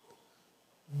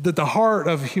 That the heart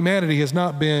of humanity has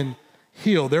not been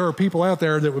healed. There are people out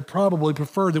there that would probably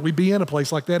prefer that we be in a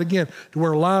place like that again, to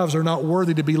where lives are not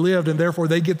worthy to be lived, and therefore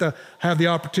they get to have the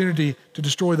opportunity to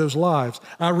destroy those lives.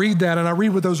 I read that, and I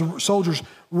read what those soldiers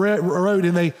wrote,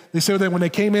 and they said that when they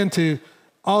came into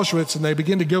Auschwitz and they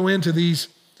began to go into these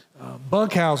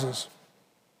bunkhouses,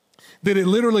 that it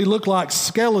literally looked like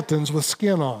skeletons with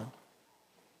skin on.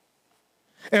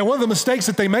 And one of the mistakes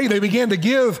that they made, they began to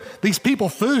give these people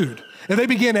food. And they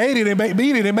began to eat it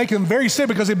and make them very sick,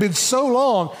 because it had been so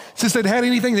long since they'd had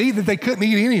anything to eat that they couldn't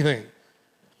eat anything.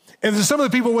 And some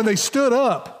of the people, when they stood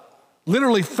up,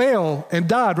 literally fell and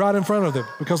died right in front of them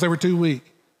because they were too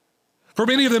weak. For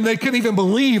many of them, they couldn't even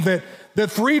believe that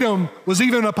freedom was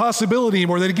even a possibility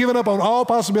anymore. They'd given up on all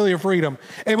possibility of freedom.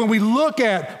 And when we look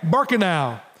at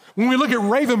Birkenau, when we look at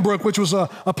Ravensbrück, which was a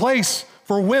place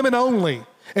for women only,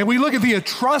 and we look at the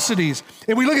atrocities,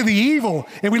 and we look at the evil,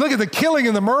 and we look at the killing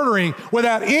and the murdering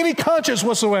without any conscience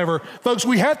whatsoever, folks,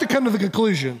 we have to come to the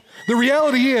conclusion. The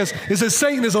reality is that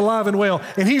Satan is alive and well,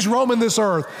 and he's roaming this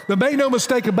earth. But make no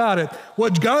mistake about it,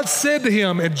 what God said to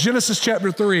him in Genesis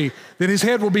chapter 3, that his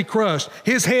head will be crushed.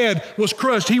 His head was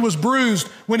crushed. He was bruised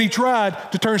when he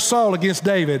tried to turn Saul against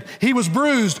David. He was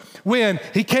bruised when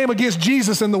he came against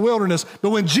Jesus in the wilderness.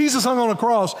 But when Jesus hung on a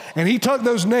cross and he took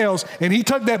those nails and he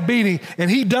took that beating and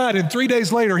he died, and 3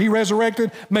 days later he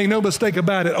resurrected, make no mistake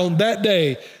about it, on that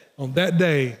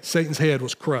day, Satan's head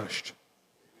was crushed.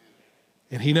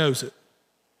 And he knows it.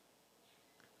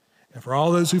 And for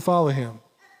all those who follow him,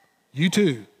 you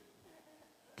too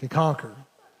can conquer.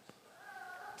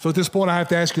 So at this point, I have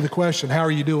to ask you the question, how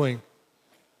are you doing?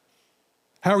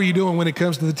 How are you doing when it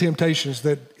comes to the temptations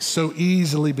that so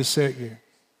easily beset you?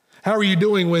 How are you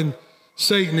doing when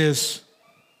Satan is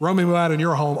roaming about in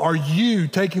your home? Are you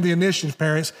taking the initiative,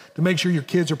 parents, to make sure your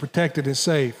kids are protected and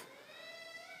safe?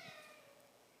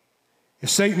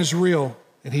 If Satan is real,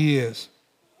 and he is,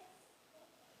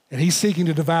 and he's seeking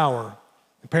to devour,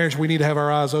 and parents, we need to have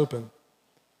our eyes open.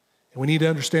 And we need to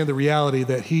understand the reality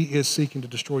that he is seeking to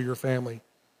destroy your family.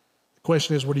 The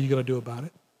question is, what are you going to do about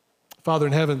it? Father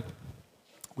in heaven,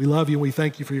 we love you and we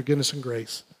thank you for your goodness and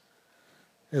grace.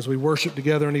 As we worship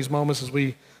together in these moments, as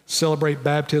we celebrate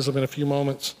baptism in a few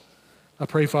moments, I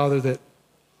pray, Father, that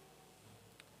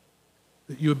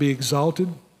you would be exalted.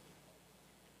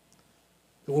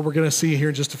 That what we're going to see here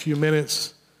in just a few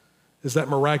minutes is that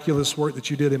miraculous work that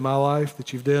you did in my life,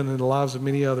 that you've done in the lives of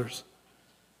many others.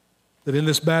 That in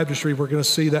this baptistry, we're going to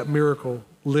see that miracle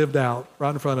lived out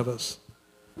right in front of us.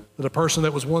 That a person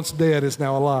that was once dead is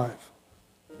now alive.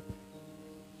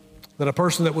 That a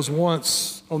person that was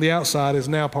once on the outside is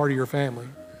now part of your family.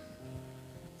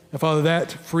 And Father,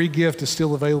 that free gift is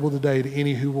still available today to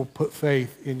any who will put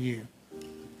faith in you.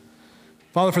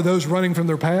 Father, for those running from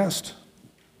their past,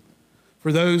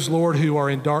 for those, Lord, who are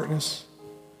in darkness,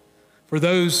 for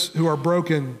those who are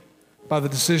broken by the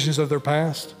decisions of their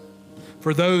past,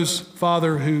 for those,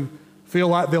 Father, who feel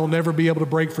like they'll never be able to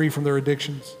break free from their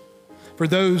addictions, for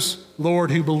those,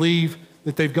 Lord, who believe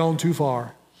that they've gone too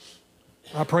far,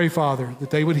 I pray, Father, that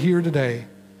they would hear today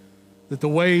that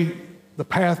the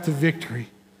path to victory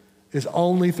is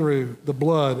only through the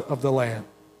blood of the Lamb,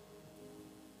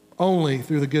 only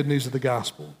through the good news of the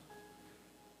gospel.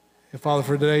 And Father,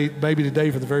 for today, maybe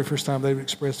today for the very first time, they've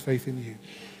expressed faith in you.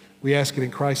 We ask it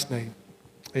in Christ's name.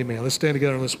 Amen. Let's stand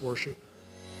together and let's worship.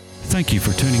 Thank you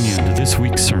for tuning in to this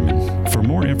week's sermon. For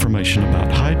more information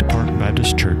about Hyde Park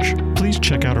Baptist Church, please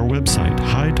check out our website,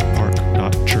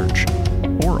 hydepark.church,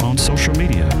 or on social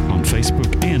media on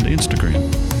Facebook and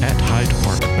Instagram @Hyde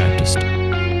Park Baptist.